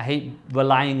 I hate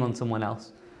relying on someone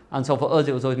else. And so for us,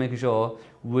 it was always making sure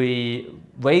we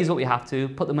raise what we have to,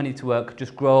 put the money to work,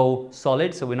 just grow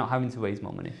solid so we're not having to raise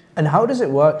more money. And how does it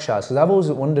work, Shaz? Because I've always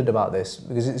wondered about this,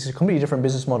 because it's a completely different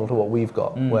business model to what we've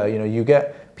got, where you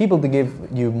get people to give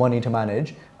you money to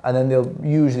manage, and then they'll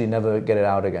usually never get it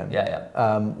out again.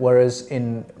 Whereas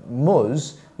in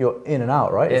Muzz, you're in and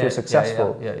out, right? If you're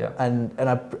successful. And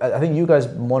I think you guys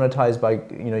monetize by,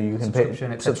 you can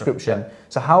pay subscription.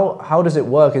 So how does it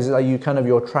work? Is it like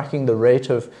you're tracking the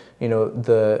rate of,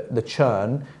 the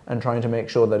churn and trying to make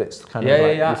sure that it's kind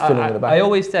of you're filling in the back? I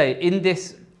always say in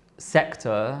this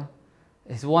sector,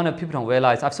 it's one of people don't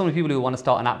realize. I have so many people who want to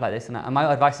start an app like this, and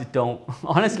my advice is don't.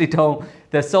 Honestly, don't.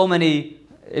 There's so many,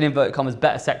 in inverted commas,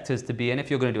 better sectors to be in if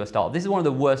you're going to do a startup. This is one of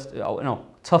the worst,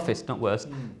 toughest, not worst,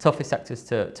 toughest sectors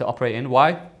to operate in.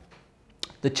 Why?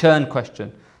 The churn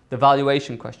question, the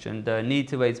valuation question, the need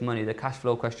to raise money, the cash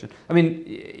flow question. I mean,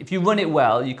 if you run it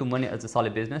well, you can run it as a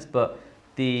solid business, but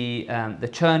the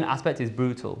churn aspect is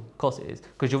brutal. Of course it is.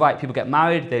 Because you're right, people get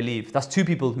married, they leave. That's 2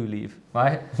 people who leave,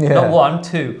 right? Not 1,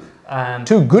 2.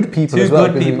 2 good people as well.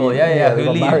 2 good people, who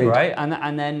leave, married. Right?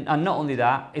 And not only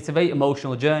that, it's a very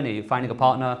emotional journey. Finding a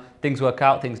partner, things work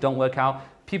out, things don't work out.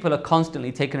 People are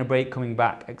constantly taking a break, coming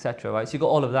back, etc. Right? So you've got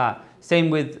all of that.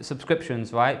 Same with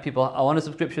subscriptions, right? People are on a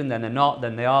subscription, then they're not,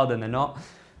 then they are, then they're not.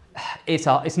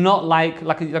 It's not like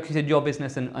you said, your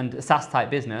business and a SaaS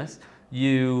type business.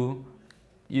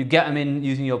 you get them in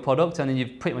using your product, and then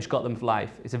you've pretty much got them for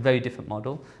life. It's a very different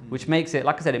model, which makes it,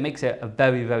 like I said, it makes it a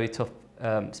very, very tough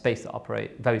space to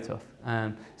operate, very tough.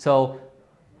 So,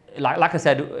 like I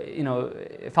said,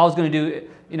 if I was going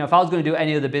to do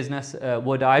any other business,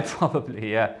 would I?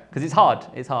 Probably, yeah, because it's hard.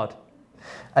 It's hard.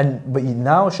 But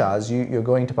now, Shaz, you're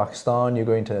going to Pakistan,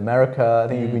 you're going to America. I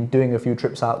think you've been doing a few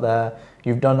trips out there.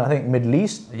 You've done, I think, Middle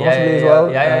East possibly as well.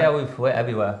 Yeah. We're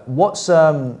everywhere. What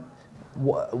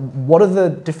are the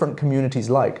different communities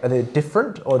like? Are they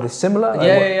different or are they similar?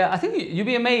 Yeah. I think you'd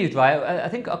be amazed, right? I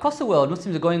think across the world,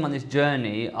 Muslims are going on this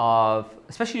journey of,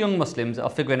 especially young Muslims, are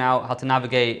figuring out how to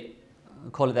navigate,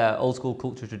 call it their old school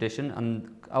culture tradition, and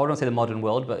I wouldn't say the modern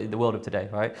world, but the world of today,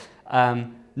 right?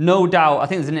 No doubt, I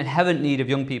think there's an inherent need of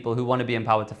young people who want to be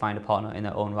empowered to find a partner in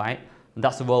their own right. And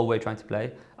that's the role we're trying to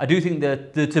play. I do think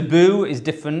that the taboo is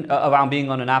different around being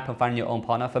on an app and finding your own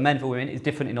partner. For men, for women, it's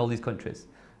different in all these countries,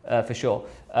 for sure.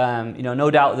 No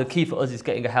doubt the key for us is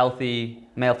getting a healthy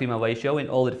male-female ratio in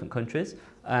all the different countries.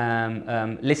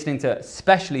 Listening to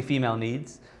especially female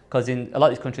needs, because in a lot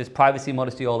of these countries, privacy,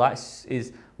 modesty, all that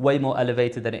is way more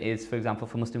elevated than it is, for example,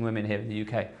 for Muslim women here in the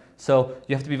UK. So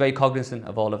you have to be very cognizant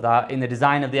of all of that in the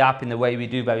design of the app, in the way we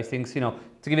do various things. To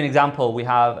give you an example, we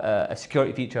have a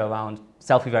security feature around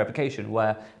selfie verification,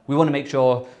 where we want to make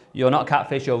sure you're not a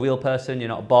catfish, you're a real person, you're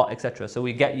not a bot, etc. So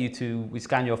we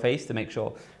scan your face to make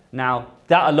sure. Now,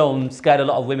 that alone scared a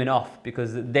lot of women off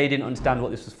because they didn't understand what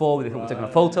this was for. They thought we were taking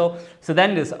a photo. So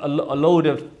then there's a load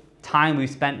of time we've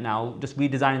spent now just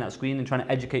redesigning that screen and trying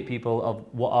to educate people of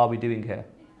what are we doing here.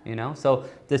 So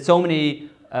there's so many,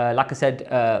 like I said,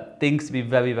 things to be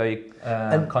very, very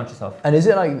conscious of. And is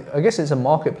it like, I guess it's a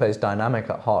marketplace dynamic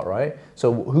at heart, right?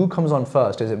 So who comes on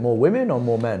first? Is it more women or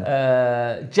more men?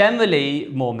 Generally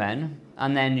more men,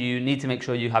 and then you need to make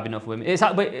sure you have enough women.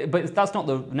 But that's not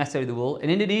necessarily the rule. In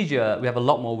Indonesia, we have a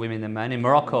lot more women than men. In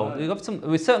Morocco, we've got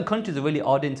with certain countries are really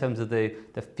odd in terms of the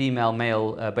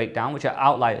female-male breakdown, which are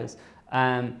outliers.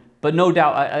 But no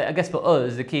doubt, I guess for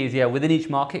us, the key is, within each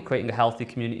market, creating a healthy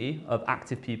community of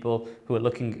active people who are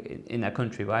looking in their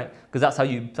country, right? Because that's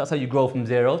how you grow from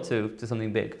zero to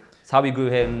something big. It's how we grew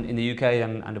here in the UK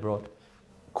and abroad.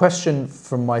 Question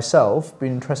from myself,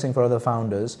 been interesting for other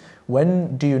founders.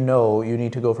 When do you know you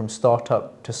need to go from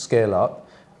startup to scale up,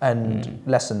 and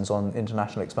lessons on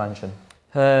international expansion?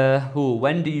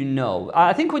 When do you know?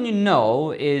 I think when you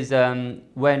know is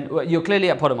when you're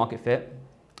clearly at product market fit.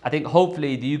 I think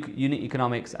hopefully the unit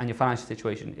economics and your financial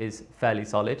situation is fairly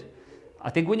solid.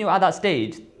 I think when you're at that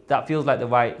stage, that feels like the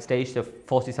right stage to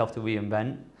force yourself to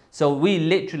reinvent. So we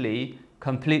literally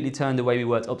completely turned the way we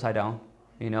worked upside down,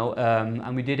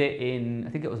 and we did it in,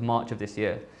 I think it was March of this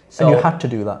year. So, and you had to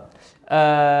do that?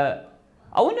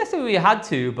 I wouldn't necessarily had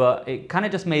to, but it kind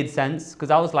of just made sense because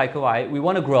I was like, all right, we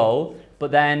want to grow, but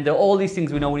then there are all these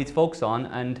things we know we need to focus on,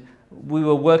 and we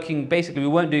were working, basically we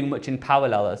weren't doing much in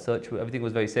parallel as such. Everything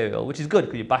was very serial, which is good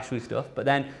because you bash through stuff, but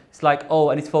then it's like,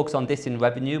 I need to focus on this in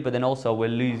revenue, but then also we're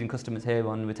losing customers here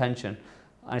on retention.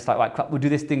 And it's like, right, crap, we'll do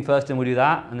this thing first and we'll do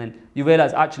that. And then you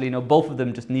realize actually, both of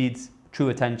them just needs true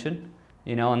attention,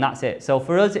 and that's it. So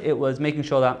for us, it was making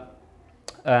sure that,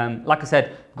 like I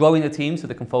said, growing the team so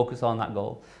they can focus on that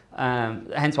goal.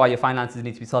 Hence why your finances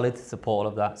need to be solid to support all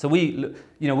of that. So we've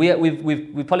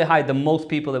probably hired the most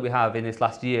people that we have in this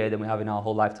last year than we have in our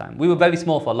whole lifetime. We were very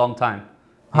small for a long time.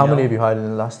 How many have you hired in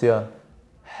the last year?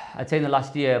 I'd say in the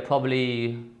last year,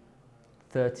 probably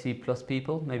 30 plus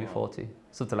people, maybe 40,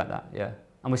 something like that, yeah.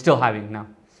 And we're still hiring now.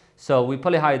 So we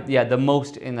probably hired, the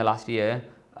most in the last year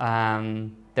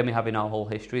than we have in our whole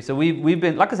history. So we've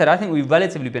been, like I said, I think we've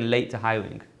relatively been late to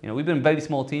hiring. We've been a very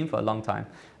small team for a long time,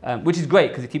 which is great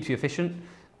because it keeps you efficient.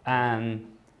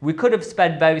 We could have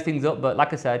sped various things up, but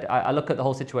like I said, I look at the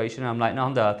whole situation and I'm like,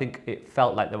 no, I think it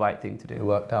felt like the right thing to do. It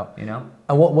worked out.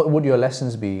 And what would your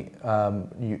lessons be?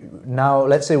 Now,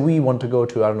 let's say we want to go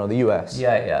to, I don't know, the US.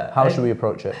 Yeah. How should we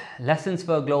approach it? Lessons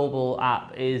for a global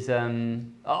app is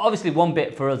obviously one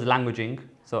bit for us, languaging,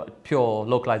 so pure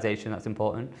localization, that's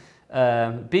important.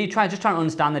 B, trying to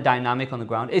understand the dynamic on the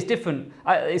ground. It's different.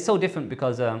 It's so different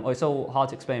because, or it's so hard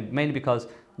to explain, mainly because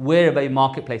we're a very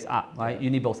marketplace app, right? You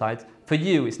need both sides. For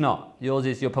you, it's not. Yours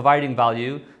is you're providing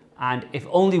value, and if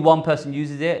only one person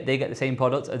uses it, they get the same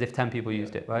product as if 10 people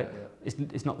used it, right?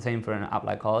 It's not the same for an app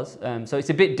like ours. So it's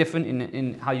a bit different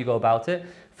in how you go about it.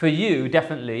 For you,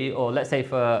 definitely, or let's say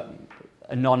for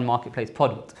a non-marketplace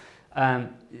product,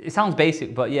 it sounds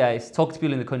basic, but it's talk to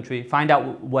people in the country, find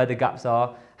out where the gaps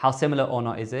are, how similar or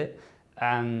not is it?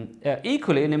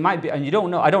 Equally, and it might be, and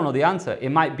I don't know the answer.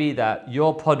 It might be that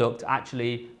your product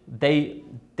actually, they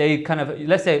kind of,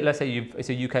 let's say it's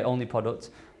a UK only product.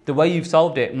 the way you've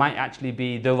solved it might actually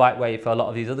be the right way for a lot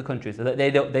of these other countries that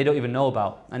they don't even know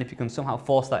about. And if you can somehow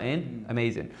force that in,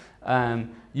 amazing.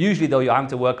 Usually though, you're having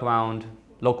to work around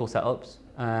local setups.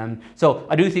 So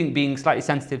I do think being slightly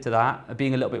sensitive to that,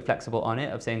 being a little bit flexible on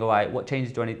it, of saying, all right, what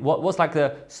changes do I need? What's like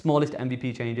the smallest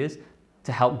MVP changes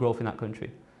to help growth in that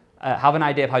country? Have an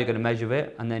idea of how you're going to measure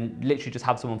it, and then literally just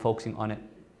have someone focusing on it.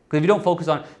 Because if you don't focus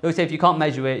on it, they always say if you can't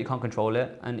measure it, you can't control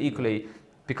it. And equally,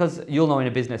 because you'll know in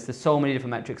a business, there's so many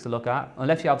different metrics to look at.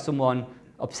 Unless you have someone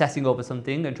obsessing over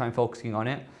something and trying focusing on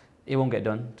it, it won't get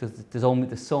done. Just,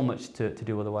 there's so much to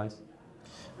do otherwise.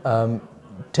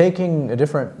 Taking a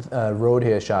different road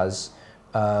here, Shaz,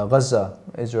 Gaza,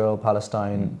 Israel,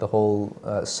 Palestine, the whole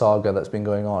saga that's been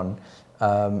going on.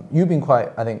 You've been quite,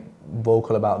 I think,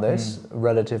 vocal about this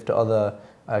relative to other,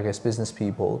 I guess, business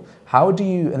people. How do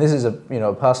you, and this is a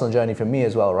personal journey for me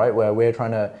as well, right? Where we're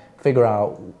trying to figure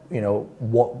out,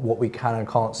 what we can and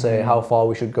can't say, how far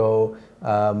we should go.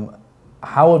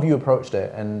 How have you approached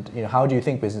it, and how do you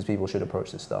think business people should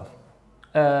approach this stuff?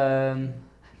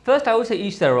 First, I always say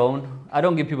each their own. I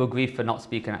don't give people grief for not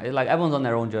speaking. Like everyone's on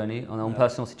their own journey, on their own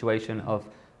personal situation of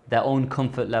their own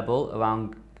comfort level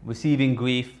around receiving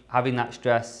grief, having that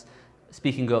stress,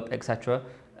 speaking up, etc.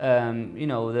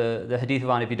 The hadith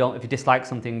around if you dislike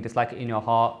something, dislike it in your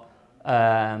heart.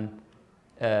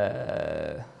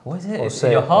 What is it? It's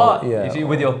in your heart,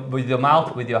 with your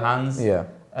mouth, with your hands. Yeah.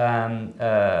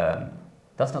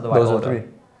 That's not the right order. Those are three.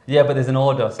 Yeah, but there's an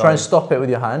order. Sorry. Try and stop it with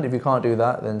your hand. If you can't do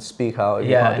that, then speak out. If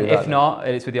you can't do that, if not,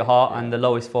 it's with your heart, and the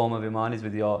lowest form of iman is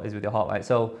with your heart, right?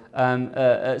 So,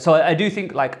 so I do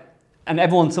think and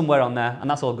everyone's somewhere on there, and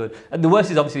that's all good. And the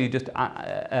worst is obviously just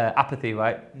apathy,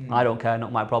 right? I don't care,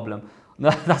 not my problem.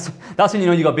 That's when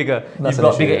you got bigger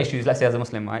issues. Let's say as a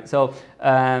Muslim, right? So,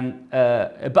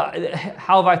 but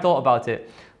how have I thought about it?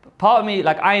 Part of me,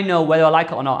 I know whether I like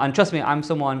it or not, and trust me, I'm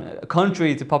someone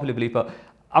contrary to popular belief, but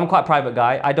I'm quite a private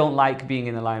guy. I don't like being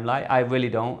in the limelight. I really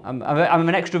don't. I'm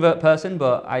an extrovert person,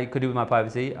 but I could do with my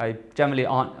privacy. I generally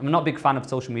aren't. I'm not a big fan of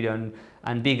social media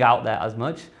and being out there as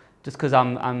much, just because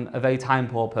I'm a very time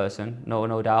poor person,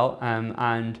 no doubt,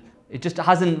 and it just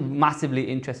hasn't massively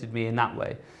interested me in that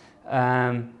way.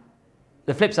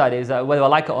 The flip side is that whether I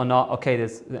like it or not, okay,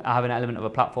 I have an element of a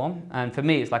platform, and for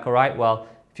me, it's like, all right, well,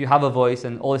 if you have a voice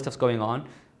and all this stuff's going on,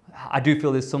 I do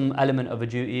feel there's some element of a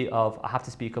duty of I have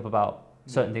to speak up about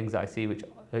certain things that I see which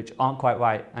aren't quite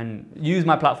right, and use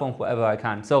my platform for whatever I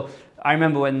can. So I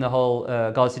remember when the whole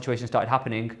Gaza situation started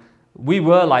happening, we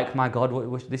were like, my God,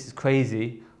 this is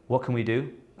crazy. What can we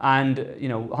do? And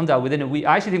alhamdulillah, within a week,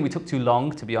 I actually think we took too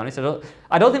long, to be honest.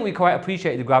 I don't think we quite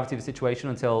appreciated the gravity of the situation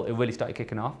until it really started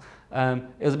kicking off.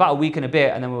 It was about a week and a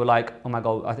bit, and then we were like, oh my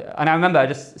God. And I remember I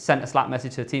just sent a Slack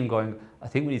message to the team going, I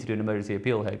think we need to do an emergency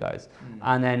appeal here, guys.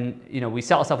 And then we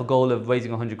set ourselves a goal of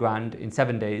raising 100 grand in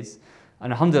 7 days.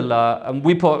 And alhamdulillah, and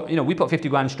we put 50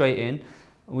 grand straight in.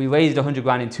 We raised 100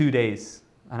 grand in 2 days.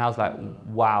 And I was like,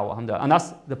 wow, alhamdulillah. And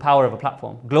that's the power of a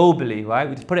platform globally, right?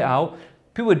 We just put it out.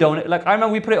 People would donate. I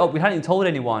remember we put it up, we hadn't even told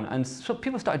anyone. And so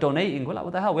people started donating. We're like,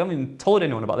 what the hell? We haven't even told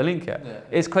anyone about the link yet. Yeah.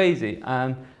 It's crazy.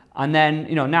 And then,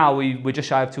 now we're just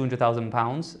shy of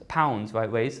 £200,000,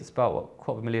 right, raised. It's about,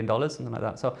 $250,000, something like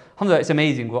that. So alhamdulillah, it's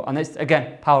amazing. And it's,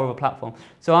 again, power of a platform.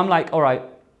 So I'm like, all right,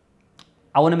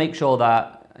 I want to make sure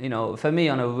that, for me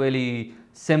on a really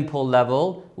simple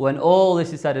level, when all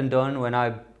this is said and done, when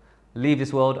I leave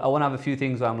this world, I want to have a few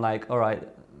things where I'm like, all right,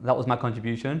 that was my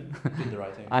contribution. Did the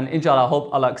right thing. And inshallah, I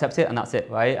hope Allah accepts it, and that's it,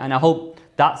 right? And I hope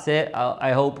that's it.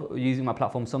 I hope using my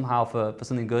platform somehow for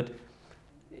something good,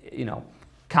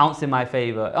 counts in my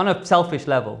favor on a selfish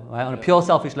level, right? On a pure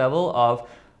selfish level of,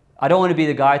 I don't want to be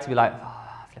the guy to be like,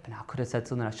 flipping, I could have said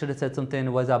something, I should have said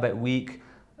something, was I a bit weak?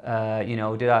 Did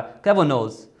I? 'Cause everyone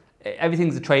knows.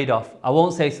 Everything's a trade-off. I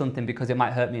won't say something because it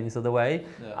might hurt me in this other way.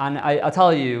 Yeah. And I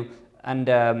tell you, and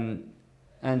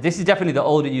this is definitely the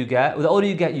older you get. The older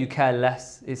you get, you care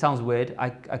less. It sounds weird.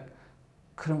 I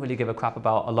couldn't really give a crap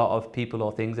about a lot of people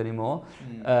or things anymore.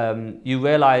 You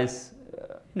realize,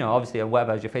 obviously,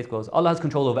 whatever as your faith goes, Allah has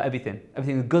control over everything.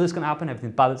 Everything good that's going to happen, everything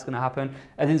bad that's going to happen,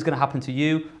 everything's going to happen to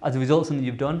you as a result of something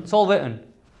you've done. It's all written.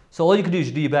 So all you can do is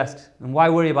do your best, and why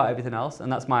worry about everything else? And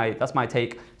that's my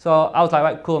take. So I was like,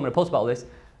 right, cool, I'm going to post about all this.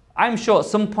 I'm sure at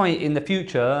some point in the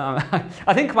future,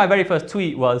 I think my very first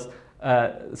tweet was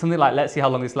something like, let's see how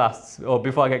long this lasts, or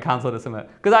before I get cancelled or something,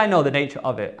 because I know the nature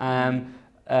of it. And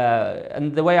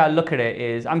the way I look at it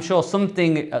is, I'm sure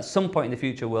something at some point in the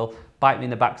future will bite me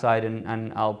in the backside,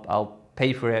 and I'll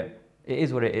pay for it. It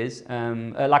is what it is.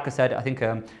 Like I said, I think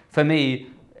for me,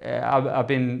 I've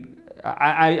been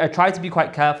I try to be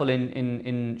quite careful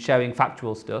in sharing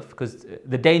factual stuff, because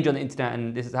the danger on the internet,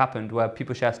 and this has happened, where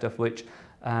people share stuff which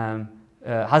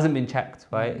hasn't been checked,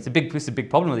 right? It's a big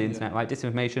problem with the internet, right?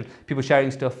 Disinformation, people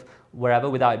sharing stuff wherever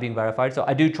without it being verified. So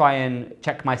I do try and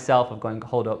check myself of going,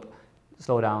 hold up,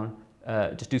 slow down,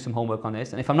 just do some homework on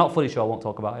this. And if I'm not fully sure, I won't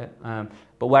talk about it.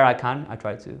 But where I can, I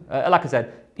try to. Like I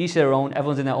said, each their own,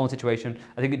 everyone's in their own situation.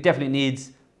 I think it definitely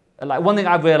needs, like one thing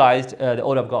I've realized, the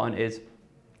older I've gotten, is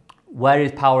where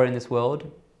is power in this world?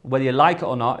 Whether you like it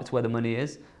or not, it's where the money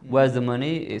is. Where's the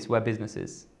money? It's where business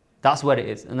is. That's where it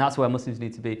is, and that's where Muslims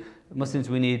need to be. Muslims,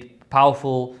 we need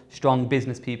powerful, strong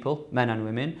business people, men and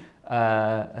women, who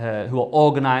are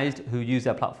organized, who use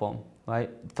their platform, right,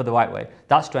 for the right way.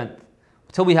 That's strength.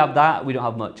 Until we have that, we don't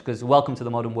have much, because welcome to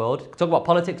the modern world. Talk about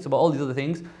politics, about all these other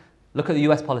things. Look at the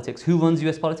US politics. Who runs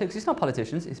US politics? It's not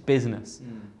politicians, it's business.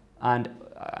 And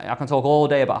I can talk all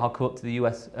day about how corrupt the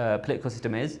US political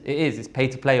system is. It is, it's pay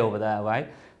to play over there, right?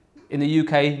 In the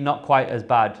UK, not quite as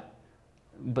bad,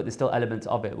 but there's still elements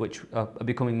of it which are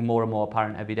becoming more and more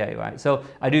apparent every day, right? So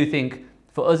I do think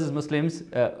for us as Muslims,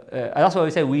 that's why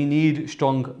we say we need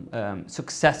strong,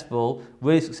 successful,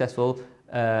 really successful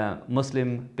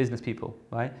Muslim business people,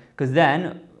 right? Because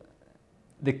then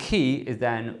the key is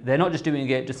then they're not just doing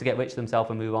it just to get rich themselves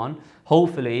and move on.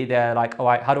 Hopefully they're like, all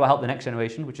right, how do I help the next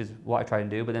generation, which is what I try and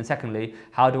do. But then secondly,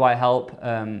 how do I help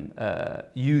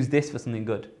use this for something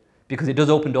good? Because it does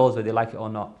open doors whether you like it or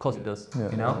not. Of course it does,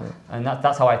 you know? And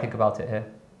that's how I think about it here.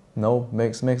 No,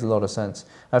 makes a lot of sense.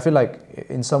 I feel like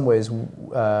in some ways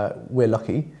we're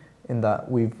lucky in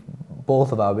that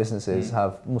both of our businesses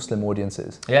have Muslim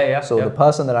audiences. So the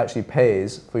person that actually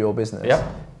pays for your business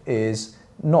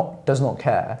does not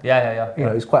care. You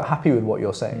know, he's quite happy with what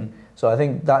you're saying. So I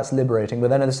think that's liberating. But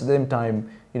then at the same time,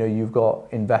 you know, you've got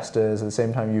investors. At the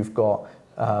same time, you've got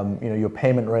you know, your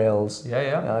payment rails. You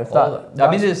know, I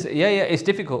mean, it's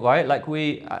difficult, right? Like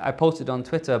I posted on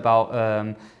Twitter about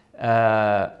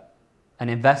an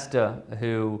investor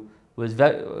who was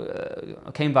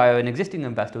came via an existing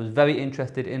investor, was very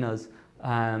interested in us,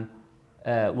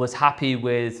 was happy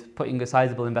with putting a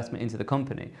sizable investment into the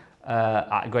company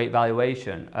at a great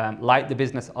valuation, liked the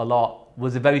business a lot,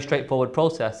 was a very straightforward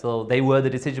process, so they were the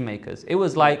decision makers. It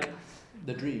was like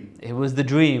the dream. It was the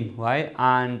dream, right?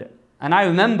 And I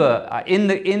remember in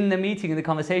the meeting, in the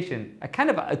conversation, I kind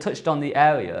of touched on the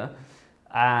area,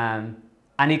 and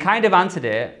he kind of answered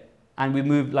it, and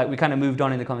we kind of moved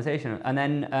on in the conversation. And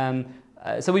then,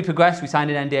 so we progressed, we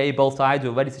signed an NDA, both sides, we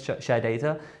were ready to share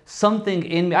data. Something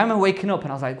in me, I remember waking up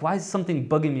and I was like, why is something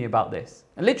bugging me about this?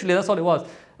 And literally, that's all it was.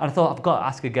 And I thought, I've got to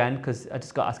ask again, because I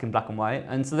just got to ask in black and white.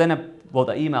 And so then I wrote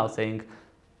that email saying,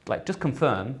 like, just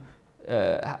confirm,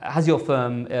 has your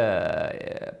firm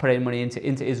put any money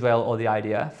into Israel or the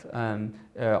IDF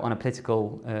on a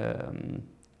political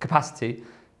capacity?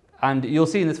 And you'll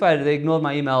see in the thread, they ignored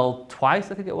my email twice,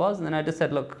 I think it was. And then I just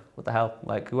said, look, what the hell?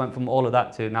 Like, we went from all of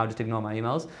that to now just ignore my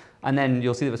emails. And then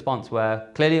you'll see the response where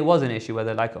clearly it was an issue,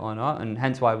 whether they like it or not, and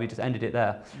hence why we just ended it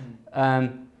there.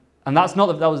 And that's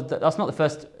not the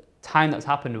first time that's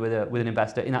happened with an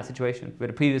investor in that situation. We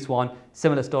had a previous one,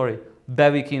 similar story,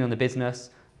 very keen on the business.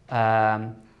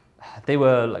 They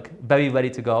were like very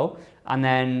ready to go, and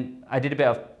then I did a bit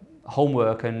of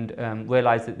homework and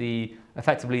realized that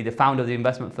effectively the founder of the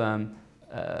investment firm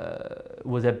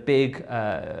was a big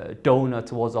donor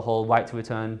towards the whole right to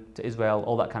return to Israel,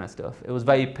 all that kind of stuff. It was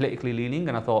very politically leaning,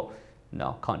 and I thought,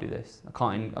 no, I can't do this. I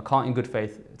can't in good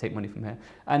faith take money from here.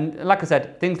 And like I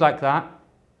said, things like that,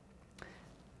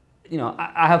 you know,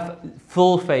 I have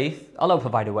full faith. Allah will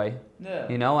provide a way.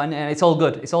 You know, and it's all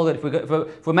good. It's all good.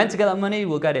 If we're meant to get that money,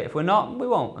 we'll get it. If we're not, we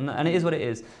won't. And it is what it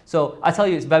is. So I tell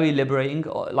you, it's very liberating.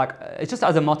 Like, it's just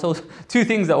as a motto, two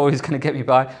things that always kind of get me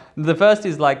by. The first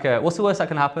is like, what's the worst that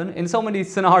can happen? In so many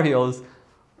scenarios,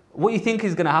 what you think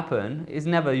is going to happen is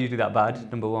never usually that bad,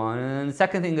 number one. And the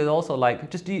second thing is also like,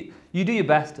 just you do your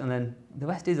best, and then the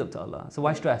rest is up to Allah. So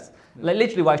why stress? Like,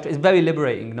 literally, why stress? It's very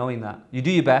liberating knowing that. You do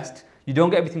your best, you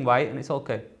don't get everything right, and it's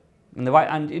okay.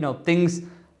 And you know, things,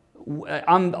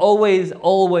 I'm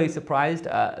always surprised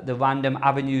at the random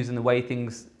avenues and the way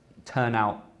things turn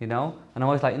out, you know? And I'm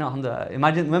always like, you know, alhamdulillah,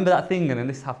 remember that thing, and then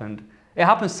this happened. It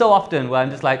happens so often where I'm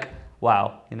just like,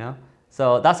 wow, you know?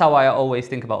 So that's how I always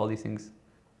think about all these things.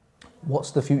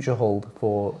 What's the future hold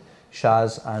for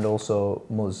Shaz and also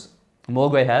Muzz?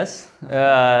 More grey hairs,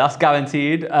 that's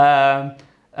guaranteed.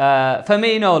 For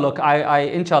me, no, look, I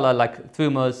inshallah, like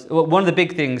through Muzz, one of the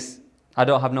big things, I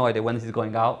don't have no idea when this is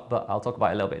going out, but I'll talk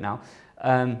about it a little bit now.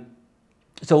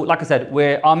 So like I said,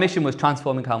 our mission was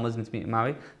transforming how Muslims meet and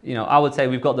marry. I would say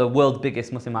we've got the world's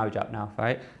biggest Muslim marriage app now,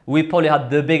 right? We've probably had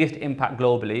the biggest impact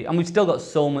globally, and we've still got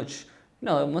so much.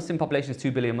 Muslim population is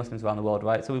 2 billion Muslims around the world,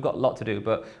 right? So we've got a lot to do,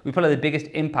 but we probably have the biggest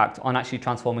impact on actually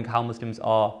transforming how Muslims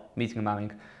are meeting and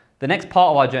marrying. The next part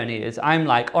of our journey is I'm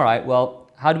like, all right, well,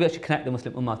 how do we actually connect the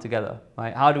Muslim Ummah together,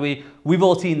 right? We've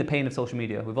all seen the pain of social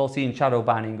media. We've all seen shadow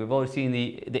banning. We've all seen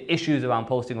the issues around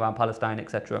posting around Palestine,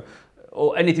 etc.,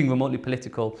 or anything remotely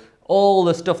political. All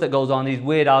the stuff that goes on, these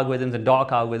weird algorithms and dark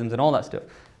algorithms and all that stuff.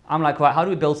 I'm like, right, how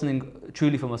do we build something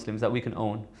truly for Muslims that we can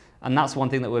own? And that's one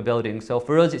thing that we're building. So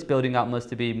for us, it's building out Muzz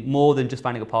to be more than just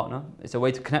finding a partner. It's a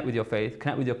way to connect with your faith,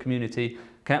 connect with your community,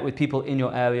 connect with people in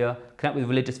your area, connect with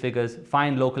religious figures,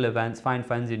 find local events, find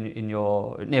friends in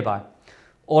your nearby.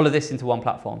 All of this into one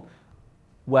platform.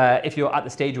 Where if you're at the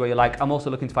stage where you're like, I'm also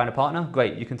looking to find a partner,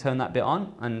 great, you can turn that bit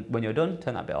on, and when you're done,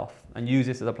 turn that bit off and use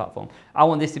this as a platform. I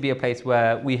want this to be a place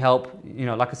where we help,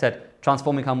 like I said,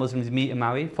 transforming how Muslims meet and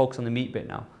marry, focus on the meet bit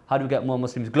now. How do we get more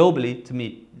Muslims globally to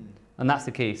meet? And that's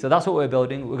the key. So that's what we're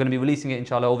building. We're going to be releasing it,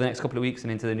 inshallah, over the next couple of weeks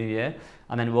and into the new year,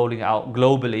 and then rolling it out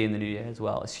globally in the new year as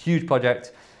well. It's a huge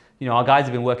project. Our guys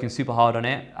have been working super hard on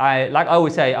it. Like I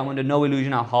always say, I'm under no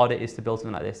illusion how hard it is to build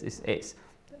something like this. It's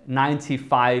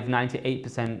 95,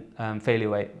 98% failure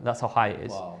rate. That's how high it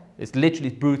is. Wow. It's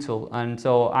literally brutal. And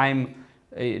so I'm,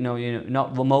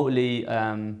 not remotely.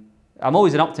 I'm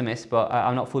always an optimist, but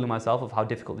I'm not fooling myself of how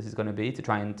difficult this is going to be to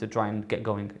try and get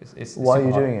going. It's Why are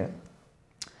you doing it?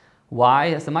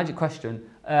 Why? That's the magic question.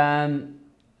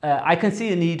 I can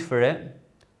see a need for it.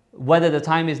 Whether the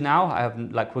time is now,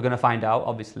 we're going to find out,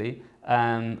 obviously.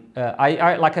 If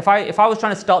I was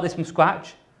trying to start this from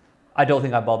scratch, I don't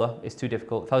think I'd bother. It's too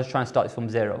difficult. If I was trying to start this from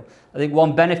zero, I think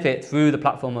one benefit through the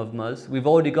platform of Muzz, we've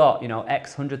already got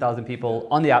X 100,000 people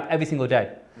on the app every single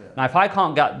day. Yeah. Now, if I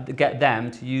can't get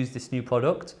them to use this new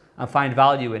product and find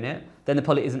value in it, then there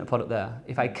probably isn't a product there.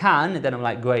 If I can, then I'm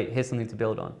like, great, here's something to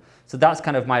build on. So that's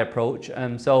kind of my approach.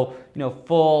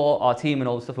 For our team and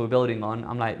all the stuff we're building on,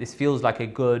 I'm like, this feels like a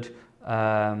good,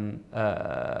 I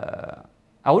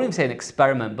wouldn't even say an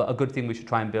experiment, but a good thing we should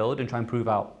try and build and try and prove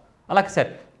out. And like I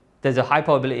said, there's a high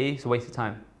probability it's a waste of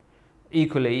time.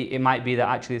 Equally, it might be that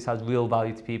actually this has real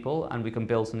value to people and we can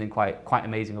build something quite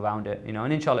amazing around it.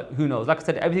 And inshallah, who knows? Like I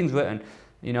said, everything's written.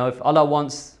 If Allah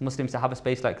wants Muslims to have a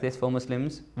space like this for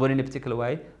Muslims, run in a particular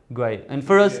way, great. And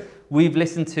for us, we've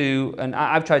listened to, and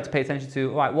I've tried to pay attention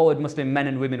to, right, what would Muslim men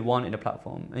and women want in a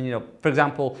platform? And for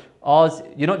example, ours,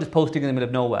 you're not just posting in the middle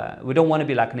of nowhere. We don't want to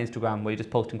be like an Instagram where you're just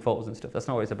posting photos and stuff. That's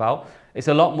not what it's about. It's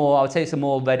a lot more, I would say it's a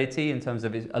more Reddity in terms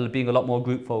of it being a lot more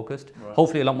group focused, right.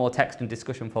 Hopefully a lot more text and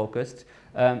discussion focused.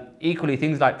 Equally,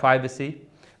 things like privacy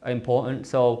are important.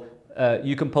 So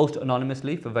you can post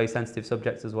anonymously for very sensitive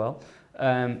subjects as well.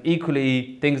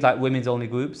 Equally, things like women's only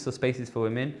groups, so spaces for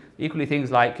women. Equally, things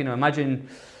like, imagine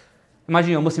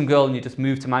you're a Muslim girl and you just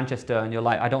move to Manchester and you're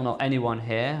like, I don't know anyone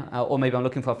here, or maybe I'm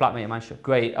looking for a flatmate in Manchester.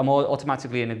 Great, I'm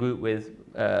automatically in a group with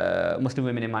Muslim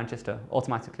women in Manchester,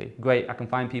 automatically. Great, I can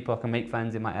find people, I can make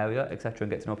friends in my area, etc., and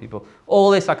get to know people.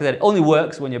 All this, like I said, it only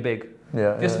works when you're big.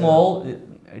 Yeah, if you're small,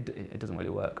 it doesn't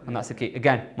really work. And that's the key.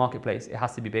 Again, marketplace, it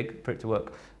has to be big for it to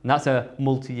work. And that's a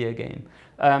multi-year game.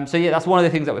 That's one of the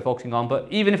things that we're focusing on. But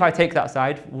even if I take that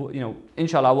aside,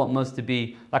 inshallah, I want Muzz to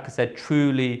be, like I said,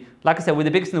 truly, like I said, we're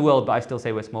the biggest in the world, but I still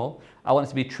say we're small. I want us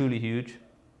to be truly huge.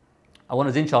 I want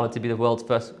us, inshallah, to be the world's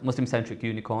first Muslim-centric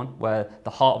unicorn, where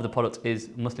the heart of the product is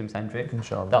Muslim-centric.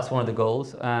 Inshallah. That's one of the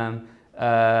goals. Like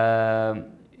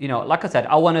I said,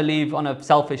 I want to leave on a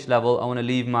selfish level. I want to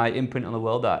leave my imprint on the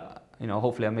world that,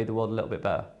 hopefully I made the world a little bit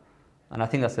better. And I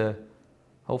think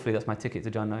hopefully that's my ticket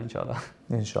to Jannah, inshallah.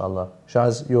 Inshallah.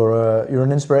 Shaz, you're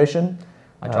an inspiration.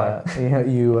 I try.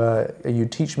 You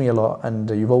teach me a lot, and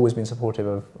you've always been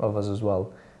supportive of us as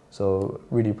well. So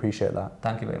really appreciate that.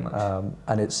 Thank you very much.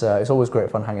 And it's always great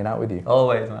fun hanging out with you.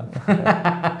 Always, man.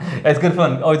 It's good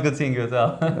fun. Always good seeing you as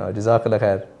well. Jazakallah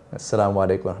khair. Assalamu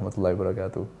alaikum wa rahmatullahi wa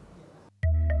barakatuh.